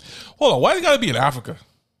 Hold on. Why it gotta be in Africa?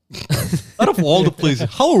 Out of all the places,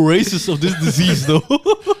 how racist of this disease though?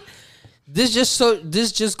 This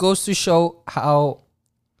just goes to show how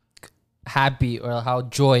happy or how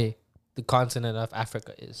joy the continent of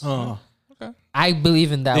Africa is. Okay. I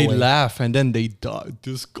believe in that They way. laugh and then they die.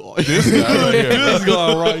 This guy. This guy right here. This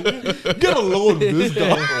guy, right? Get a load of this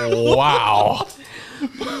guy. Wow.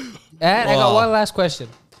 And I got one last question.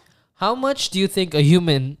 How much do you think a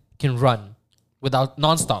human can run without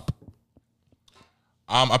nonstop?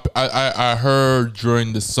 I heard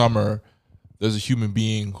during the summer there's a human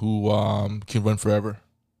being who can run forever.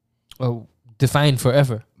 Oh, define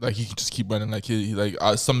forever. Like he can just keep running. Like he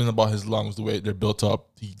something about his lungs, the way they're built up,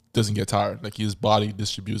 he doesn't get tired. Like his body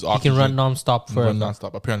distributes He oxygen. can run nonstop Run forever.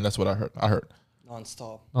 nonstop. Apparently that's what I heard.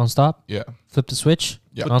 Non-stop. Nonstop? Yeah. Flip the switch?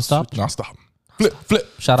 Yeah. Nonstop? Nonstop. Flip.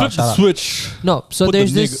 Shout out. Switch. No, so Put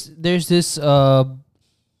the there's this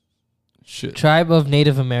Shit. tribe of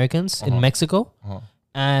Native Americans in Uh-huh. Mexico,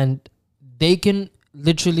 and they can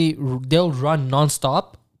literally they'll run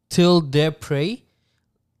nonstop till their prey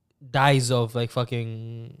dies of like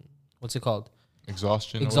fucking what's it called?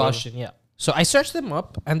 Exhaustion. Exhaustion. Yeah. So I searched them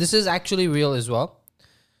up, and this is actually real as well.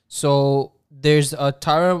 So there's a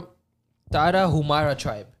Tarahumara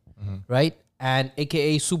tribe, right? And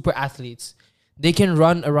AKA super athletes. They can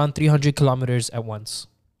run around 300 kilometers at once.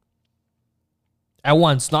 At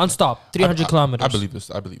once, nonstop, 300 kilometers. I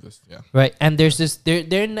believe this. Yeah. Right, and there's this. They're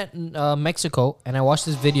in Mexico, and I watched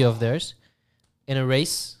this video of theirs in a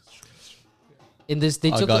race. In this,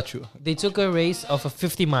 they took a race of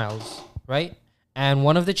 50 miles, right? And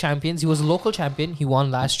one of the champions, he was a local champion. He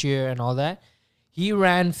won last year and all that. He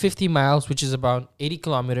ran 50 miles, which is about 80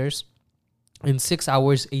 kilometers, in 6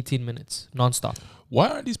 hours 18 minutes, nonstop. Why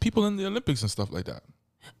aren't these people in the Olympics and stuff like that?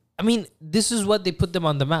 I mean, this is what they put them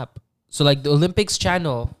on the map. So like the Olympics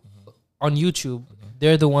channel on YouTube,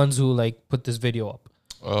 they're the ones who like put this video up.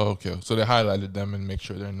 Oh, okay. So they highlighted them and make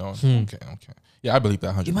sure they're known. Okay. Yeah, I believe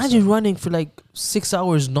that 100%. Imagine running for like 6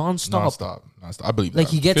 hours nonstop. Nonstop. I believe Like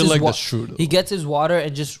that. he gets Feel his like that's true, though. he gets his water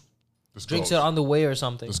and just This drinks goes. it on the way or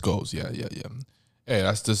something. This goes. Yeah. Hey,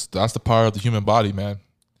 that's the power of the human body, man.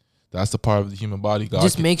 That's the power of the human body. God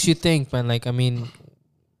Just can- makes you think, man. Like I mean,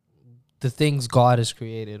 the things God has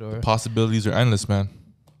created, or possibilities are endless, man.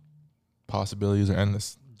 Possibilities are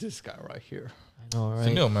endless. This guy right here. I know, right?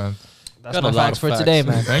 Sunil, man. That's Got my a lot facts of for facts. today,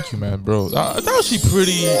 man. Thank you, man, bro. That was actually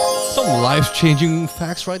pretty. Some life-changing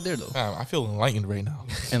facts right there, though. Man, I feel enlightened right now.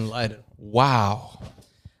 Enlightened. Wow.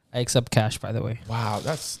 I accept cash, by the way. Wow.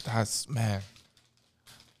 That's man.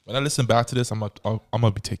 When I listen back to this, I'm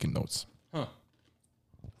gonna be taking notes.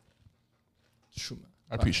 True, man.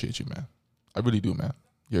 I appreciate you, man. I really do, man.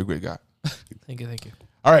 You're a great guy. Thank you.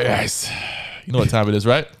 All right, guys. You know what time it is,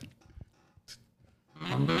 right?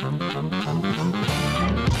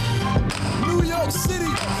 New York City.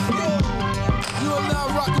 You are now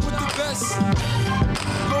rocking with the best.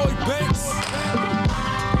 Lloyd Banks.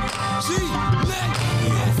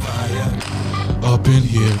 Up in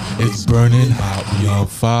here, it's burning hot. We on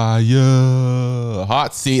fire.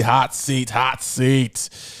 Hot seat, hot seat, hot seat.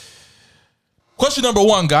 Question number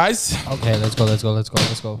 1, guys. Okay, let's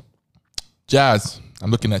go. Jazz, I'm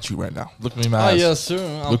looking at you right now. Look at me, man. Yes, sir.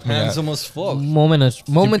 I'm handsome as fuck.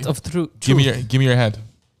 Moment of truth. Give me your hand.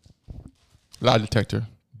 Lie detector.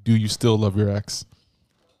 Do you still love your ex?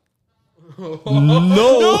 No.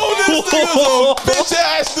 This nigga's a bitch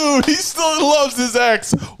ass dude. He still loves his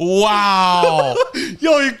ex. Wow.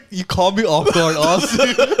 Yo, you caught me off guard,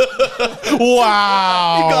 honestly.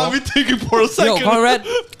 Wow. You got me thinking for a second. Yo, Conrad,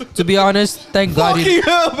 to be honest, thank God you...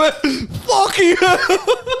 Fucking hell, man. Fucking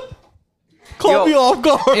hell. Caught me off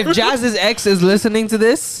guard. If Jazz's ex is listening to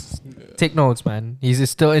this, take notes, man. He's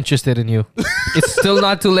still interested in you. It's still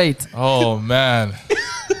not too late. Oh, man.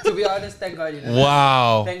 To be honest, thank God you didn't.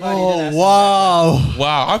 Wow. Thank God you didn't. Wow.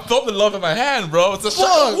 Wow. I felt the love in my hand, bro. It's a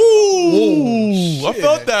shock. Ooh. I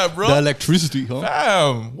felt that, bro. The electricity, huh?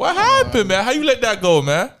 Damn. What happened, man? How you let that go,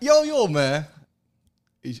 man? Yo, man.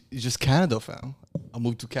 It's just Canada, fam. I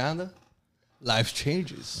moved to Canada. Life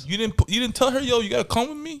changes. You didn't tell her, yo, you gotta come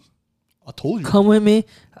with me? I told you. Come with me.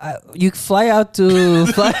 You fly out to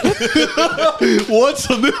fly. What,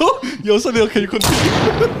 Sunil? Yo, Sunil, can you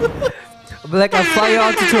continue? Like I fly you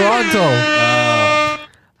out to Toronto.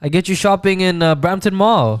 I get you shopping in Brampton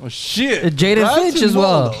Mall. Oh, shit. Jaden Finch as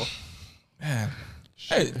well. Man.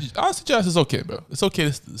 Hey, honestly, Jazz, it's okay, bro. It's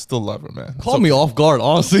okay to still love her, man. Call me off guard,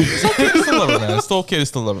 honestly. It's okay to still love her, man. It's still okay to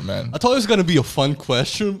still love her, man. I thought it was going to be a fun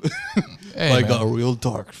question. Hey, but I man. got real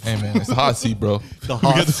dark. Hey, man, it's a hot seat, bro. The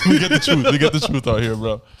hot we get the truth. We get the truth out here,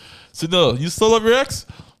 bro. So, no, you still love your ex?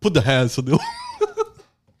 Put the hands, Sunil.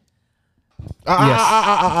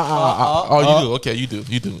 Oh, you do. Okay, you do.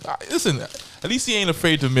 You do. Listen, at least he ain't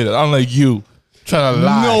afraid to admit it. Unlike you, trying to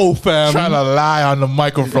lie. No, fam. Trying to lie on the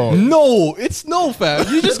microphone. No, it's no, fam.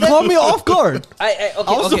 You just caught me off guard. I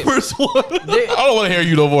was the first one. I don't want to hear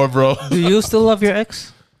you no more, bro. Do you still love your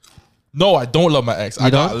ex? No, I don't love my ex. I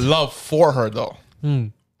got don't? love for her, though.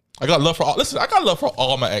 I got love for all. Listen, I got love for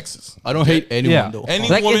all my exes. I don't hate anyone, though. Any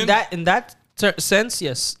Like woman. in that sense,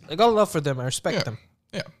 yes. I got love for them. I respect them.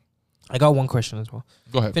 Yeah. I got one question as well.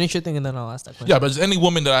 Go ahead. Finish your thing and then I'll ask that question. Yeah, but just any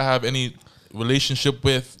woman that I have any relationship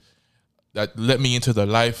with that let me into their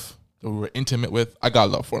life, that we were intimate with, I got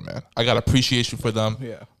love for, man. I got appreciation for them.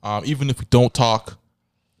 Yeah. Even if we don't talk,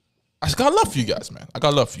 I just got love for you guys, man. I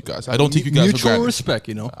got love for you guys. I don't take you guys for Mutual granted. respect,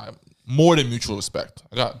 you know. More than mutual respect.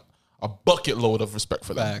 I got a bucket load of respect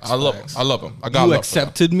for them. Facts, I love facts. them. I love them. I got You love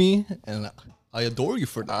accepted me, and I adore you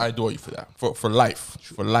for that. I adore you for that. For life.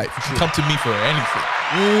 For life. You can come to me for anything.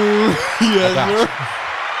 Yes,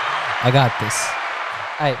 I got this.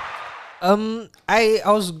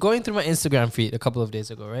 I was going through my Instagram feed a couple of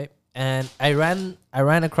days ago, right? And I ran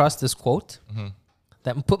across this quote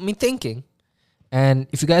that put me thinking. And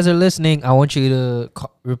if you guys are listening, I want you to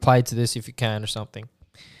reply to this if you can or something.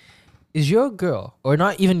 Is your girl, or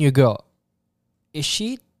not even your girl, is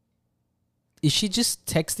she just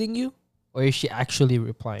texting you, or is she actually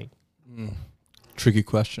replying? Tricky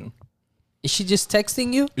question. Is she just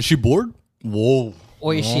texting you? Is she bored? Whoa.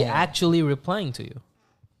 Or is she actually replying to you?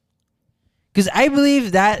 Because I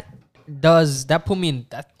believe that put me in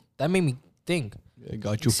that made me think. It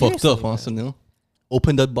got you fucked up, huh, Sunil?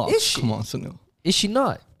 Open that box. Is she? Come on, Sunil. Is she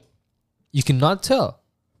not? You cannot tell.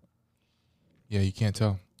 Yeah, you can't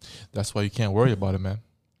tell. That's why you can't worry about it, man.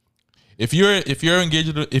 If you're engaged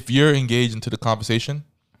into the conversation,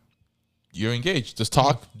 you're engaged. Just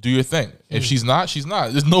talk, do your thing. If she's not, she's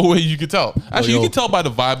not. There's no way you can tell. Actually, you can tell by the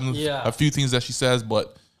vibe and a few things that she says,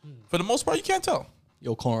 but for the most part, you can't tell.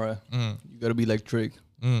 Yo, Conrad, you gotta be like Drake.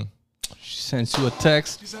 She sends you a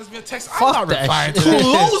text. She sends me a text. Fuck I'm not that replying shit. to that.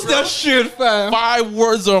 Close that shit, fam. 5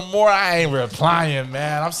 words or more, I ain't replying,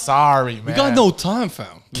 man. I'm sorry, man. We got no time,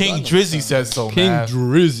 fam. King Drizzy says so, King man.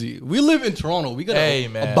 Drizzy. We live in Toronto. We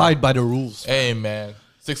gotta abide by the rules. Hey, man.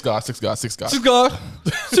 6 God. Cigar.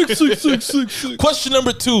 Six. Question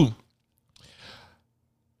number 2.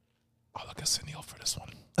 I'll look at Sunil for this one.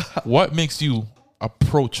 What makes you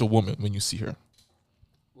approach a woman when you see her?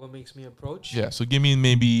 What makes me approach? Yeah, so give me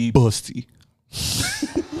maybe... Busty.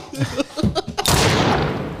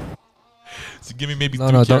 So give me maybe No,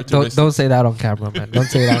 3 characteristics. don't say that on camera, man. Don't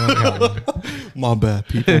say that on camera. My bad,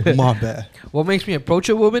 people. My bad. What makes me approach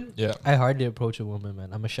a woman? Yeah. I hardly approach a woman, man.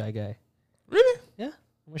 I'm a shy guy. Really? Yeah,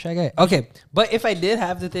 I'm a shy guy. Okay, but if I did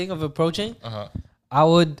have the thing of approaching, Uh-huh. I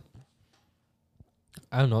would.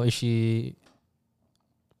 I don't know. Is she?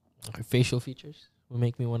 Her facial features would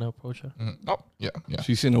make me want to approach her. Oh, yeah.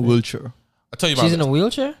 She's in a wheelchair. I'll tell you about She's it. in a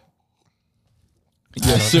wheelchair.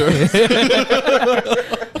 Yes, sir.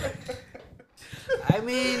 I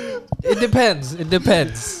mean, it depends. It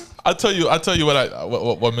depends. I'll tell you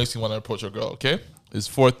what makes me want to approach a girl. Okay, it's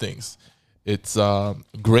 4 things. It's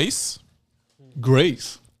grace.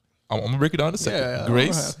 Grace. I'm gonna break it down in a second. Yeah,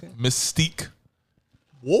 Grace, okay. mystique,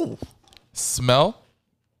 Whoa. smell,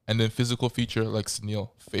 and then physical feature like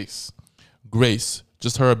Sunil, face. Grace,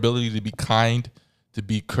 just her ability to be kind, to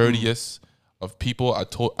be courteous of people. I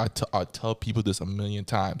tell people this a million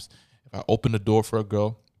times. If I open the door for a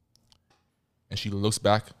girl and she looks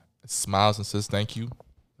back, smiles and says thank you,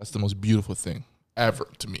 that's the most beautiful thing ever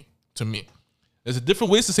to me. There's a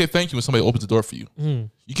different ways to say thank you when somebody opens the door for you.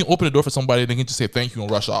 You can open the door for somebody, they can just say thank you and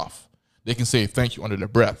rush off. They can say thank you under their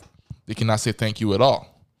breath. They cannot say thank you at all.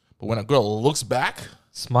 But when a girl looks back,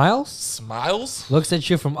 Smiles, looks at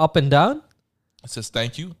you from up and down, and says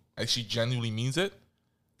thank you, and she genuinely means it,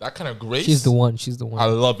 that kind of grace. she's the one. I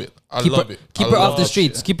love it. I love it. Keep her off the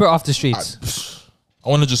streets. Keep her off the streets. I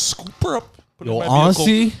want to just scoop her up. Put her in Yo, my honestly,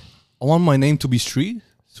 vehicle. I want my name to be Street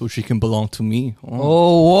so she can belong to me.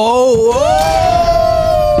 Oh, whoa.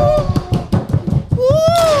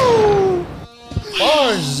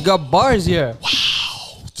 Bars. Got bars here.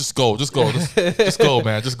 Just go,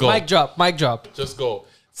 man. Just go. Mic drop. Just go.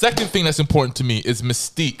 Second thing that's important to me is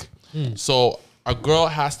mystique. So a girl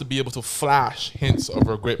has to be able to flash hints of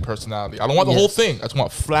her great personality. I don't want the whole thing. I just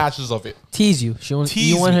want flashes of it. Tease you.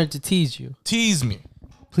 You want her to tease you. Tease me.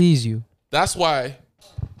 Please you. That's why,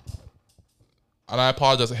 and I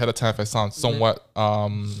apologize ahead of time if I sound somewhat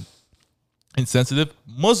insensitive.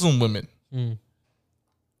 Muslim women,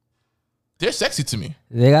 they're sexy to me.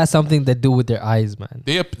 They got something to do with their eyes, man.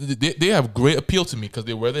 They have great appeal to me because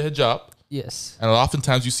they wear the hijab. Yes. And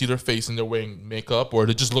oftentimes you see their face and they're wearing makeup or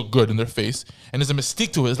they just look good in their face. And there's a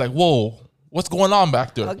mystique to it. It's like, whoa, what's going on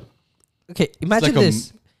back there? Okay, imagine like a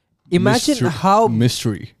this. Imagine how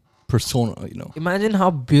mystery persona, you know. Imagine how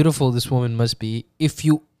beautiful this woman must be if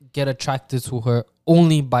you get attracted to her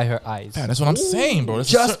only by her eyes. Man, that's what I'm saying, bro.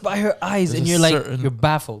 Just by her eyes, and you're like, you're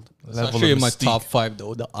baffled. It's actually in my top 5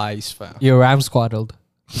 though, the eyes, fam. You're ram-squaddled.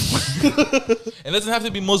 It doesn't have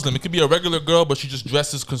to be Muslim. It could be a regular girl, but she just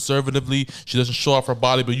dresses conservatively. She doesn't show off her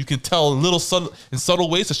body, but you can tell in subtle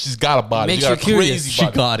ways that she's got a body. Makes she got you a curious. crazy She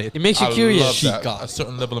body. got it. It makes you I curious. love She that. got a it.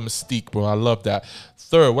 certain level of mystique, bro. I love that.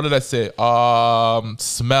 Third, what did I say?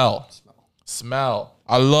 Smell.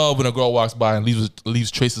 I love when a girl walks by and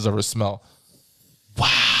leaves traces of her smell.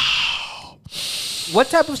 Wow. What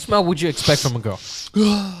type of smell would you expect from a girl?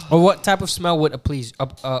 Or what type of smell would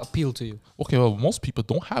appeal to you? Okay, well, most people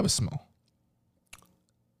don't have a smell.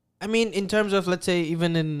 I mean, in terms of, let's say,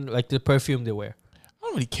 even in like the perfume they wear. I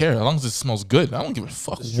don't really care as long as it smells good. I don't give a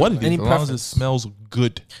fuck what it is. Any As long as it preference? smells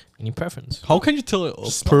good. Any preference? How can you tell a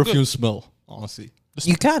Just smell perfume good. smell, honestly?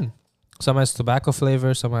 You can. Some has tobacco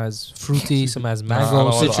flavor, some has fruity, some has I mango,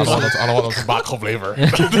 don't citrus. want no tobacco flavor.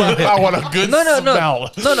 I want a good No.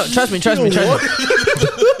 smell. No, trust me.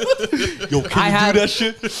 Yo, can I you have- do that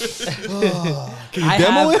shit? Can you I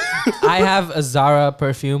demo have, it? I have a Zara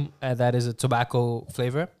perfume that is a tobacco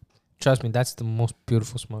flavor. Trust me, that's the most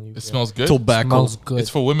beautiful smell you It smells good. Tobacco. Smells good. It's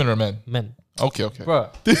for women or men? Men. Okay. Bruh.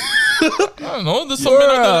 I don't know. There's some men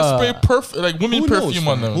out there that spray like women Who perfume knows,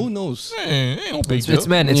 on them. Who knows? Hey, ain't no big deal. It's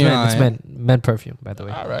men. It's Yeah, men. It's yeah. men. Men perfume, by the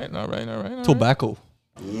way. All right. Tobacco.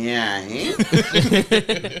 Yeah.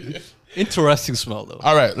 Interesting smell though.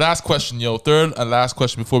 All right, last question, yo. Third and last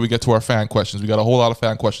question before we get to our fan questions. We got a whole lot of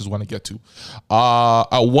fan questions we want to get to.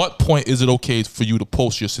 At what point is it okay for you to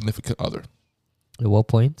post your significant other? At what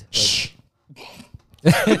point? Shh.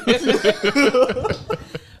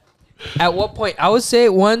 At what point? I would say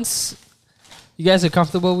once you guys are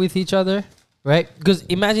comfortable with each other, right? Because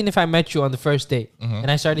imagine if I met you on the first date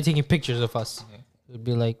and I started taking pictures of us. It'd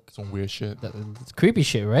be like Some weird shit. it's creepy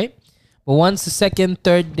shit, right? But once the second,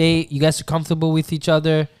 third date, you guys are comfortable with each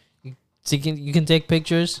other, you can take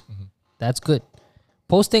pictures. That's good.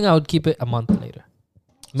 Posting, I would keep it a month later.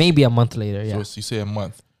 Maybe a month later, yeah. So you say a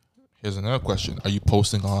month. Here's another question. Are you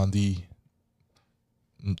posting on the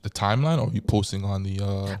timeline or are you posting on the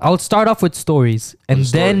I would start off with stories and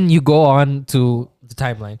then you go on to the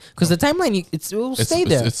timeline. Because the timeline, it will stay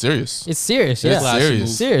there. It's serious. It's serious, yeah. It's serious.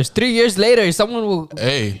 It's serious. 3 years later, someone will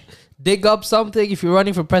Hey, dig up something. If you're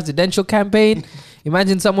running for presidential campaign,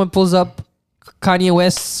 imagine someone pulls up Kanye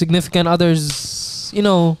West's significant others, you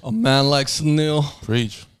know. A man like Sunil.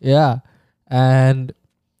 preach. Yeah. And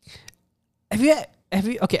have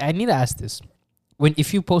you okay, I need to ask this.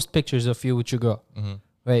 If you post pictures of you with your girl,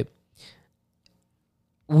 right?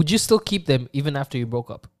 Would you still keep them even after you broke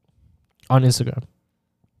up on Instagram?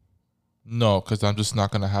 No, because I'm just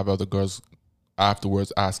not gonna have other girls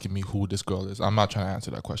afterwards asking me who this girl is. I'm not trying to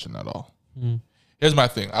answer that question at all. Here's my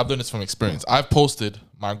thing. I've done this from experience. I've posted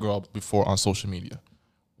my girl before on social media.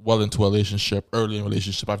 Well into a relationship, early in a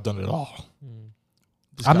relationship. I've done it all.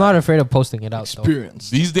 I'm not afraid of posting it out.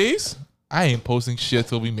 Experience. These days, I ain't posting shit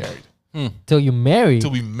till we married. Till you married.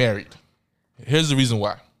 Till we married. Here's the reason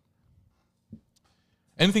why.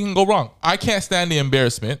 Anything can go wrong. I can't stand the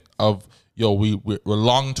embarrassment of, we're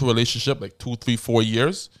long into a relationship, like 2, 3, 4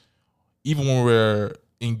 years. Even when we're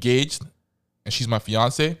engaged and she's my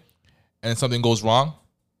fiance and something goes wrong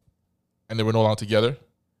and then we're no longer together,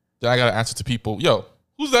 then I got to answer to people,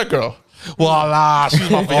 who's that girl? Voila,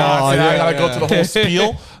 she's my fiance. I got to go to the whole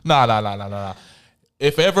spiel. Nah.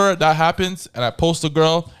 If ever that happens and I post a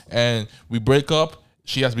girl and we break up,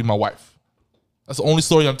 she has to be my wife. That's the only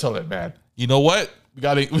story I'm telling, man. You know what? We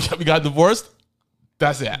got divorced.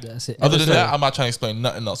 That's it. Other than that, I'm not trying to explain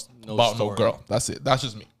nothing else about no girl. That's it. That's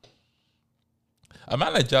just me. A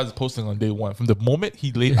man like Jazz is posting on day one. From the moment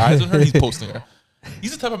he laid eyes on her, he's posting her.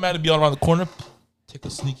 He's the type of man to be all around the corner, take a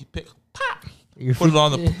sneaky pic, pop, put it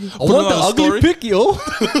on the. I want the ugly pic, yo.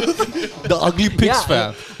 The ugly pics,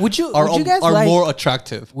 fam. Would you guys are like, more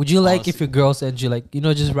attractive? Would you like if your girl sends you like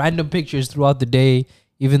just random pictures throughout the day,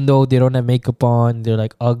 even though they don't have makeup on, they're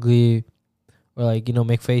like ugly, or like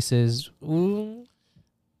make faces? Ooh.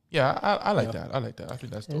 Yeah, I like that. I like that. I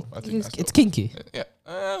think that's dope. It's kinky. Yeah.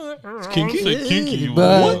 It's kinky? Say kinky.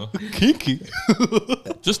 But Kinky.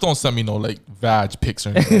 Just don't send me no like vag pics or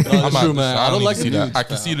anything. That's true, man. I don't like see nudes, that. I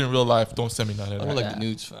can fam. see it in real life. Don't send me none of that. I don't like the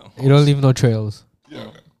nudes, fam. you don't leave no trails.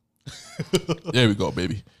 Yeah. There we go,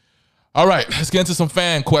 baby. All right, let's get into some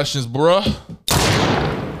fan questions, bruh.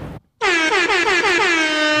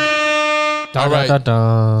 All right.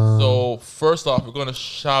 So first off, we're gonna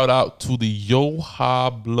shout out to the Yo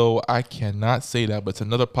Hablo. I cannot say that, but it's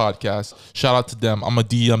another podcast. Shout out to them. I'm gonna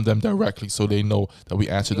DM them directly so they know that we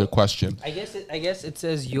answered their question. I guess it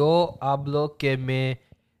says Yo hablo que me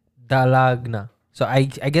dalagna. So I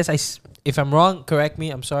guess if I'm wrong, correct me.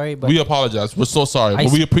 I'm sorry, but We apologize. We're so sorry,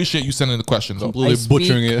 but we appreciate you sending the question though. Completely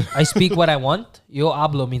butchering it. I speak what I want. Yo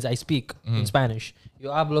hablo means I speak in Spanish. Yo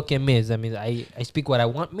hablo que me, that means I speak what I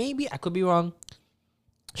want. Maybe I could be wrong.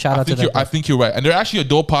 Shout out to them. I think you're right. And they're actually a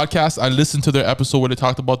dope podcast. I listened to their episode where they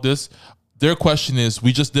talked about this. Their question is,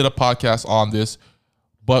 we just did a podcast on this,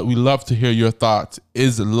 but we love to hear your thoughts.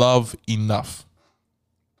 Is love enough?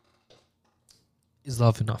 Is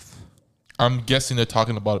love enough? I'm guessing they're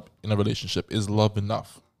talking about in a relationship. Is love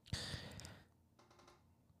enough?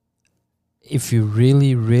 If you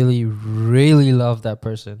really, really, really love that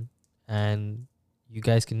person and you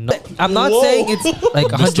guys can I'm not saying it's like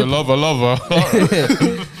 100 Mr. Lover.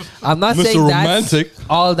 I'm not Mr. saying Romantic. that's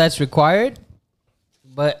all that's required,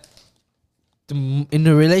 but in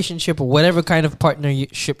a relationship or whatever kind of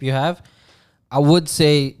partnership you have, I would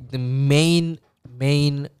say the main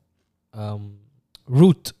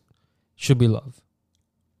root should be love.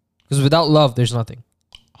 Because without love, there's nothing.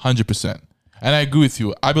 100%. And I agree with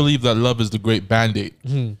you. I believe that love is the great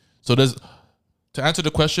band-aid. So to answer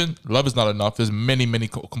the question, love is not enough. There's many, many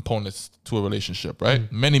components to a relationship,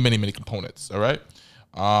 right? Many, many, many components, all right?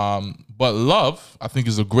 But love, I think,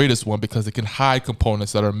 is the greatest one because it can hide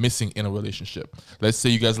components that are missing in a relationship. Let's say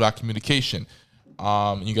you guys lack communication.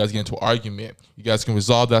 You guys get into an argument. You guys can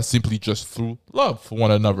resolve that simply just through love for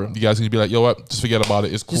one another. You guys can be like, yo, what? Just forget about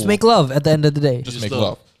it. It's cool. Just make love at the end of the day. Just make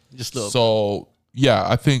love. Just love. So, yeah,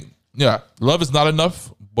 I think, love is not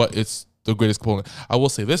enough, but it's the greatest component. I will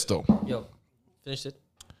say this, though. Yo, finish it.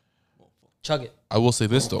 Chug it. I will say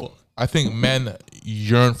this, though. I think men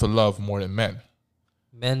yearn for love more than men.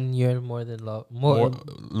 Men yearn more than love.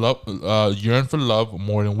 Yearn for love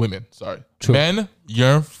more than women. Sorry. True. Men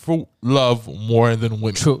yearn for love more than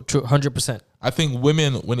women. True, 100%. I think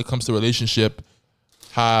women, when it comes to relationship,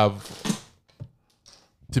 have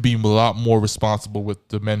to be a lot more responsible with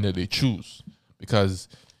the men that they choose, because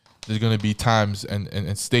there's going to be times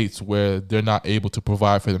and states where they're not able to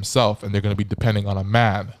provide for themselves and they're going to be depending on a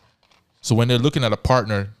man. So when they're looking at a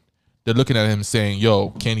partner, they're looking at him saying, yo,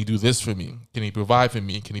 can he do this for me? Can he provide for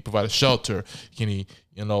me? Can he provide a shelter? Can he,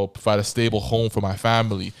 provide a stable home for my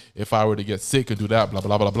family? If I were to get sick and do that, blah,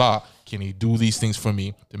 blah, blah, blah, can he do these things for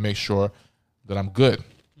me to make sure that I'm good?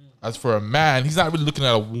 As for a man, he's not really looking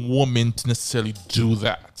at a woman to necessarily do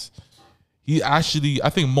that. I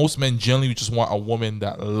think most men generally just want a woman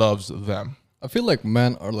that loves them. I feel like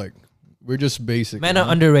men are like, we're just basic. Men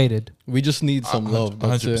are underrated. We just need some love.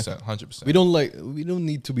 100%. We don't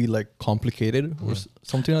need to be like complicated or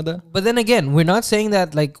something like that. But then again, we're not saying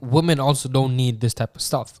that like women also don't need this type of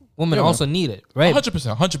stuff. Women also need it, right?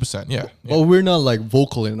 100%. Yeah. But we're not like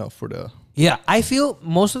vocal enough for the. Yeah, I feel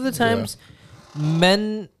most of the times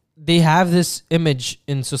men they have this image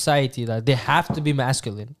in society that they have to be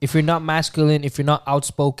masculine. If you're not masculine, if you're not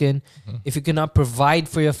outspoken, if you cannot provide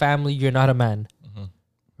for your family, you're not a man.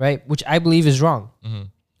 Right? Which I believe is wrong.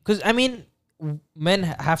 Because, I mean, men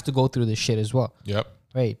have to go through this shit as well. Yep.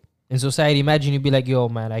 Right? In society, imagine you'd be like, yo,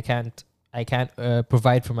 man, I can't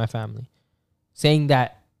provide for my family. Saying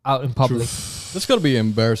that out in public. That's gotta be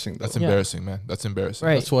embarrassing. Though. That's embarrassing, man. That's embarrassing.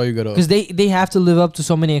 Right. That's why you gotta. Because they have to live up to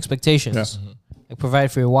so many expectations. Yeah. Like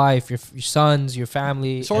provide for your wife, your sons, your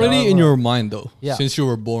family. It's already in your mind though. Yeah. Since you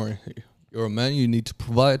were born, you're a man. You need to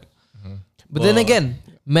provide. But then again,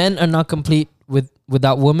 men are not complete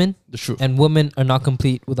without women. That's true. And women are not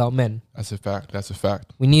complete without men. That's a fact. That's a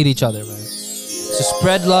fact. We need each other, man. So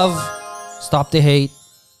spread love, stop the hate,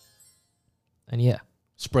 and yeah,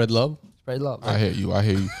 spread love. Spread love. I hear you. I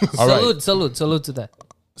hear you. All right. Salute to that.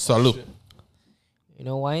 Salute. You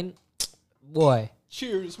know, wine, boy.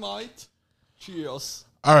 Cheers, mate. Cheers.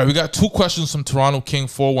 All right, we got 2 questions from Toronto King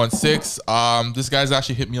 416. This guy's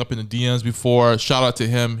actually hit me up in the DMs before. Shout out to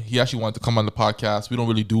him. He actually wanted to come on the podcast. We don't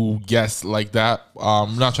really do guests like that.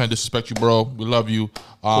 I'm not trying to disrespect you, bro. We love you.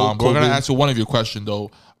 We're gonna answer one of your questions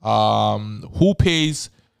though. Who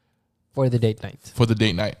pays for the date night? For the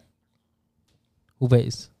date night. Who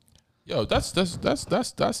pays? Yo, that's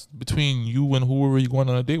between you and whoever you're going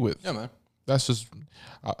on a date with. Yeah, man. That's just.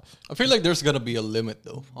 I feel like there's gonna be a limit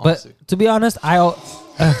though. Honestly. But to be honest, a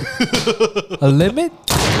limit?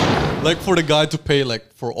 Like for the guy to pay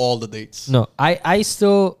like for all the dates. No, I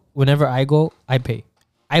still, whenever I go, I pay.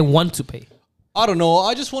 I want to pay. I don't know.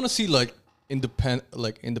 I just want to see like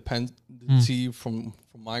independency from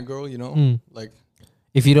my girl. You know, like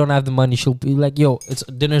if you don't have the money, she'll be like, "Yo, it's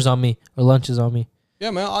dinner's on me or lunch is on me." Yeah,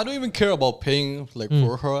 man. I don't even care about paying like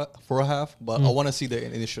for a half, but I want to see the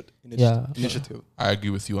initiative. I agree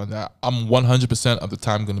with you on that. I'm 100% of the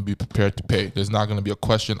time going to be prepared to pay. There's not going to be a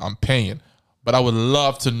question. I'm paying, but I would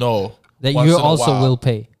love to know that you also will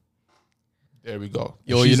pay. There we go.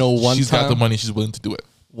 Yo, you know, she's got the money. She's willing to do it.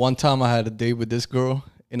 One time I had a date with this girl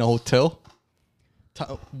in a hotel.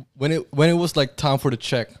 When it was like time for the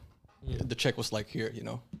check, the check was like here, you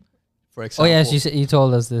know. For example. Oh yeah, you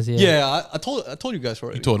told us this. Yeah, I told you guys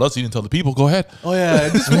already. You told us. You didn't tell the people. Go ahead. Oh yeah,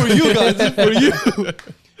 this is for you guys. This is for you.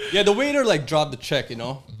 Yeah, the waiter like dropped the check. You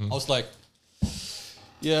know, I was like,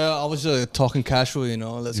 yeah, I was talking casual. You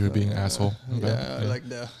know, you were being an asshole. Yeah, like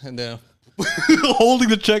that, and then holding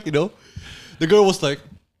the check. You know, the girl was like,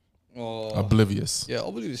 oblivious. Yeah,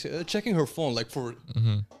 oblivious. Checking her phone like for.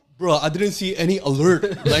 Bro, I didn't see any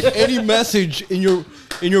alert, like any message in your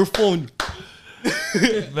phone.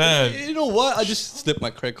 Man, you know what? I just slipped my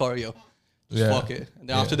credit card, yo. Fuck it. And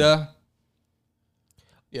then after that,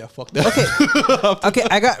 yeah, fuck that. Okay,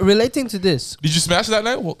 I got relating to this. Did you smash that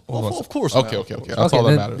night? Of course. Okay. That's all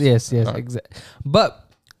that matters. Yes, exactly. But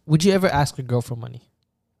would you ever ask a girl for money?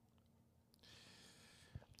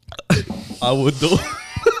 I would though.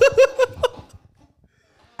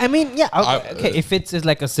 I mean, yeah, okay. If it's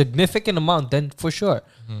like a significant amount, then for sure.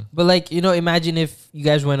 But like, you know, imagine if you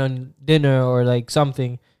guys went on dinner or like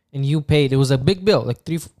something and you paid. It was a big bill, like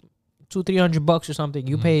 $300 or something.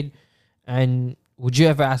 You paid, and would you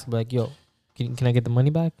ever ask like, yo, can I get the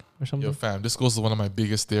money back or something? Yo, fam, this goes to one of my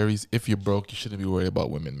biggest theories. If you're broke, you shouldn't be worried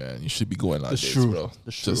about women, man. You should be going on dates, bro.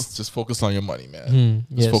 Just focus on your money, man.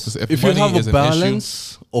 Just focus. If you have a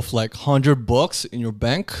balance of like $100 in your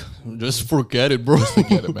bank, just forget it, bro. Just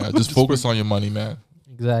forget it, man. Just focus on your money, man.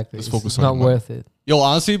 Exactly. Just focus it's on not your money. worth it. Yo,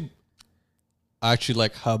 honestly, I actually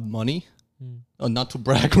like have money. Not to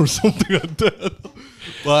brag or something like that.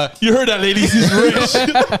 But you heard that, ladies. He's rich.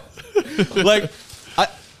 Like,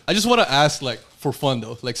 I just want to ask, like, for fun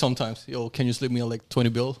though. Like sometimes, yo, can you slip me a like 20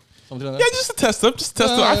 bill, something like that? Yeah, just to test them.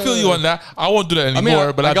 I feel you on that. I won't do that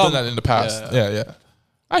anymore, but I've done that in the past. Yeah.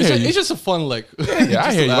 I hear you. It's just a fun like. Yeah,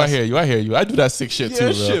 I hear you. I do that sick shit too,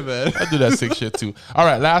 bro. Shit, man. I do that sick shit too. All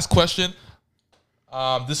right, last question.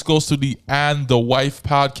 This goes to the And the Wife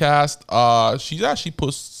podcast. She actually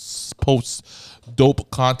posts dope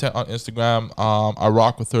content on Instagram. I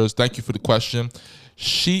rock with hers. Thank you for the question.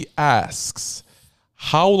 She asks,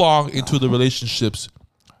 how long into the relationships?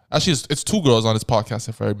 Actually, it's 2 girls on this podcast,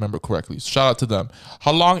 if I remember correctly. Shout out to them.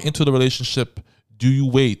 How long into the relationship do you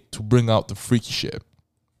wait to bring out the freaky shit?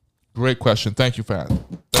 Great question. Thank you for asking.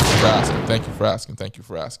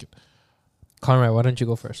 Conrad, why don't you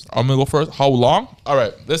go first? I'm gonna go first. How long? All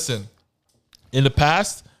right. Listen. In the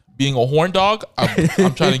past, being a horn dog,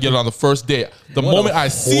 I'm trying to get it on the first day. The moment I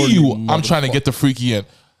see you, I'm trying to get the freaky in.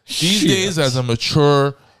 These days, as a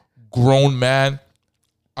mature, grown man,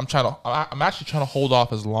 I'm actually trying to hold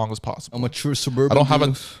off as long as possible. A mature suburban. I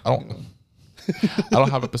don't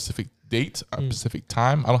have a specific date, a specific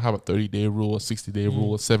time. I don't have a 30-day rule, a 60-day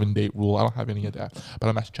rule, a 7-day rule. I don't have any of that. But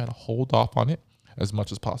I'm actually trying to hold off on it as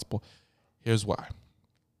much as possible. Here's why.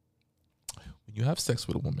 When you have sex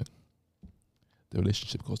with a woman, the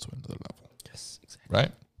relationship goes to another level. Yes, exactly.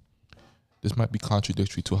 Right? This might be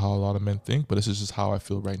contradictory to how a lot of men think, but this is just how I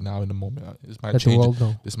feel right now in the moment. This might change.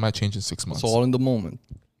 This might change in 6 months. It's all in the moment.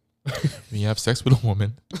 When you have sex with a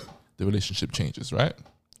woman, the relationship changes, right?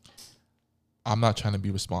 I'm not trying to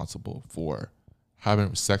be responsible for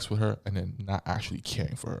having sex with her and then not actually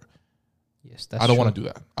caring for her. Yes, that's I don't want to do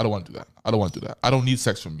that. I don't want to do that. I don't want to do that. I don't need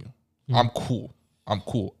sex from you. I'm cool. I'm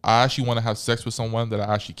cool. I actually want to have sex with someone that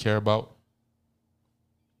I actually care about.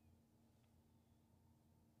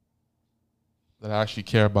 That I actually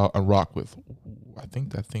care about and rock with. Ooh, I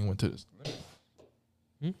think that thing went to this.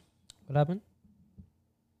 What happened?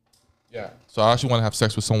 Yeah. So I actually want to have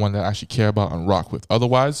sex with someone that I actually care about and rock with.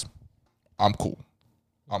 Otherwise, I'm cool.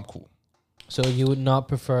 I'm cool. So you would not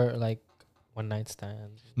prefer like one night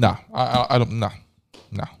stand? Nah, I don't. Nah.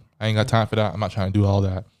 I ain't got time for that. I'm not trying to do all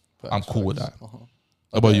that. I'm cool with that. How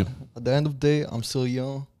about you? At the end of the day, I'm still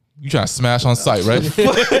young. You trying to smash on sight, right?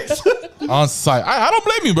 On sight. I don't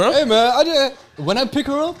blame you, bro. Hey man, when I pick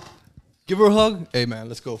her up, give her a hug. Hey man,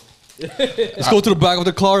 let's go. Let's go to the back of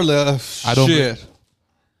the car. I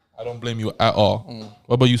don't blame you at all.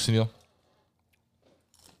 What about you, Sunil?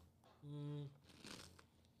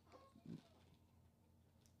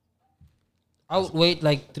 I would wait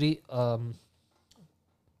like a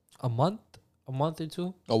month or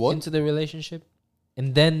two into the relationship,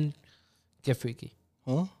 and then get freaky.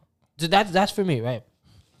 Huh? So that's for me, right?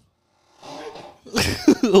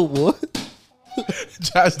 What?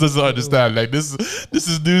 Jazz doesn't understand. Like this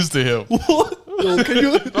is news to him. What? Yo, can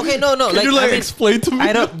you? Okay, no. Can you explain to me?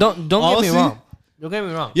 I don't get me wrong. Don't get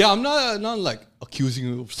me wrong. Yeah, I'm not like accusing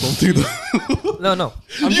you of something. No.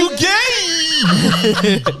 You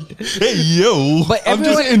gay? Hey yo! But I'm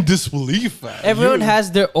just in disbelief, man. Everyone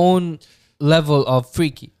has their own level of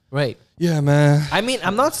freaky, right? Yeah, man. I mean,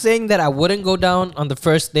 I'm not saying that I wouldn't go down on the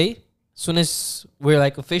first day. As soon as we're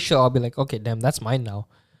like official, I'll be like, okay, damn, that's mine now.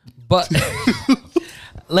 But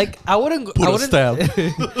like, I wouldn't. Stab.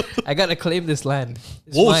 I gotta claim this land.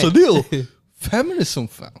 It's Whoa, mine. Sadil. Feminism,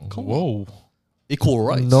 fam. Come on. Equal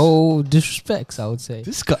rights. No disrespects, I would say.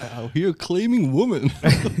 This guy out here claiming women.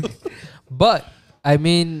 But I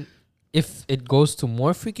mean, if it goes to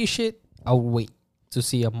more freaky shit, I'll wait to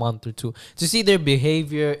see a month or two to see their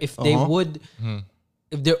behavior. If they would,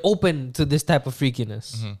 if they're open to this type of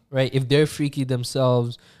freakiness, right? If they're freaky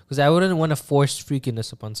themselves, because I wouldn't want to force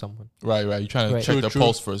freakiness upon someone. Right. You're trying to check their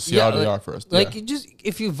pulse first, see how they are first. Like, you just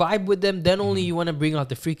if you vibe with them, then only you want to bring out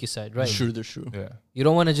the freaky side, right? They're true. Yeah. You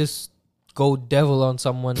don't want to just go devil on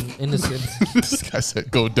someone innocent. This guy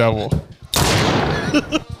said, "Go devil."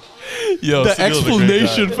 Yo, The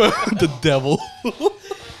explanation for the devil.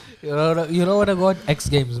 You know what I got? X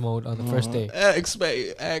Games mode on the first day. X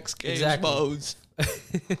Games modes.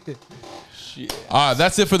 Shit.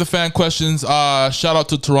 That's it for the fan questions. Shout out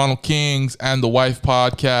to Toronto Kings and the Wife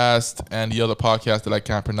podcast and the other podcast that I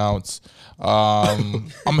can't pronounce.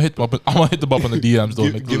 I'm gonna hit them up. I'm gonna hit them up on the DMs though.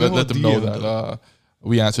 Let them know that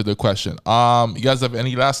we answered their question. You guys have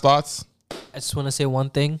any last thoughts? I just want to say one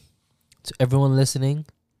thing to everyone listening,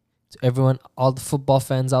 to everyone, all the football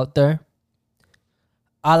fans out there.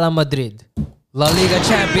 Ala Madrid, La Liga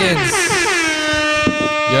champions.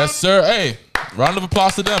 Yes, sir. Hey, round of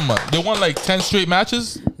applause to them. They won like 10 straight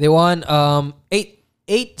matches. They won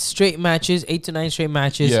 8 straight matches, 8 to 9 straight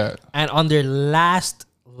matches. Yeah. And on their last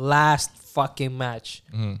fucking match,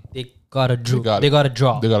 they got a draw. They got a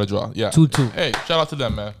draw. Yeah. 2-2. Hey, shout out to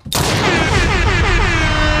them, man. You're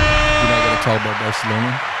not gonna talk about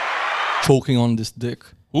Barcelona choking on this dick.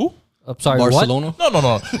 Who? I'm sorry, Barcelona? What?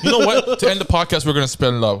 No. You know what? To end the podcast, we're going to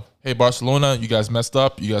spread love. Hey, Barcelona, you guys messed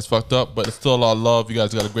up. You guys fucked up, but it's still a lot of love. You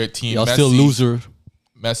guys got a great team. Y'all still loser.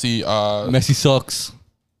 Messi sucks.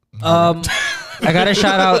 I got a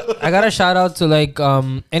shout out to like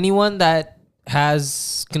anyone that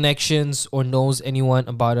has connections or knows anyone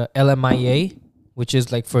about a LMIA, which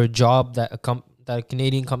is like for a job that a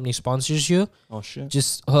Canadian company sponsors you. Oh shit!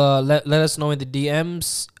 Just let us know in the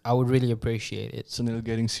DMs. I would really appreciate it. So they're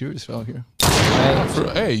getting serious out here.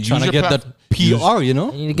 Hey, trying to get that PR, you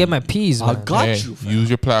know? I need to get my P's, man. I got you. Use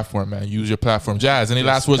your platform, man. Use your platform. Jazz, any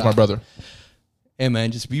last words, my brother? Hey,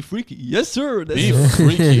 man, just be freaky. Yes, sir. Be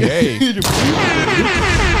freaky, hey. You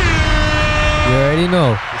already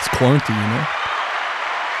know. It's quarantine, you know?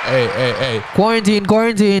 Hey. Quarantine.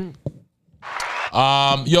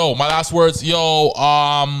 Yo, my last words. Yo,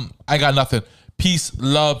 I got nothing. Peace,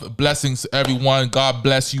 love, blessings to everyone. God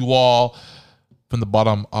bless you all. from the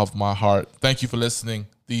bottom of my heart. Thank you for listening.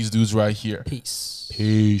 These dudes right here. Peace.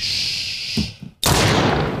 Peace.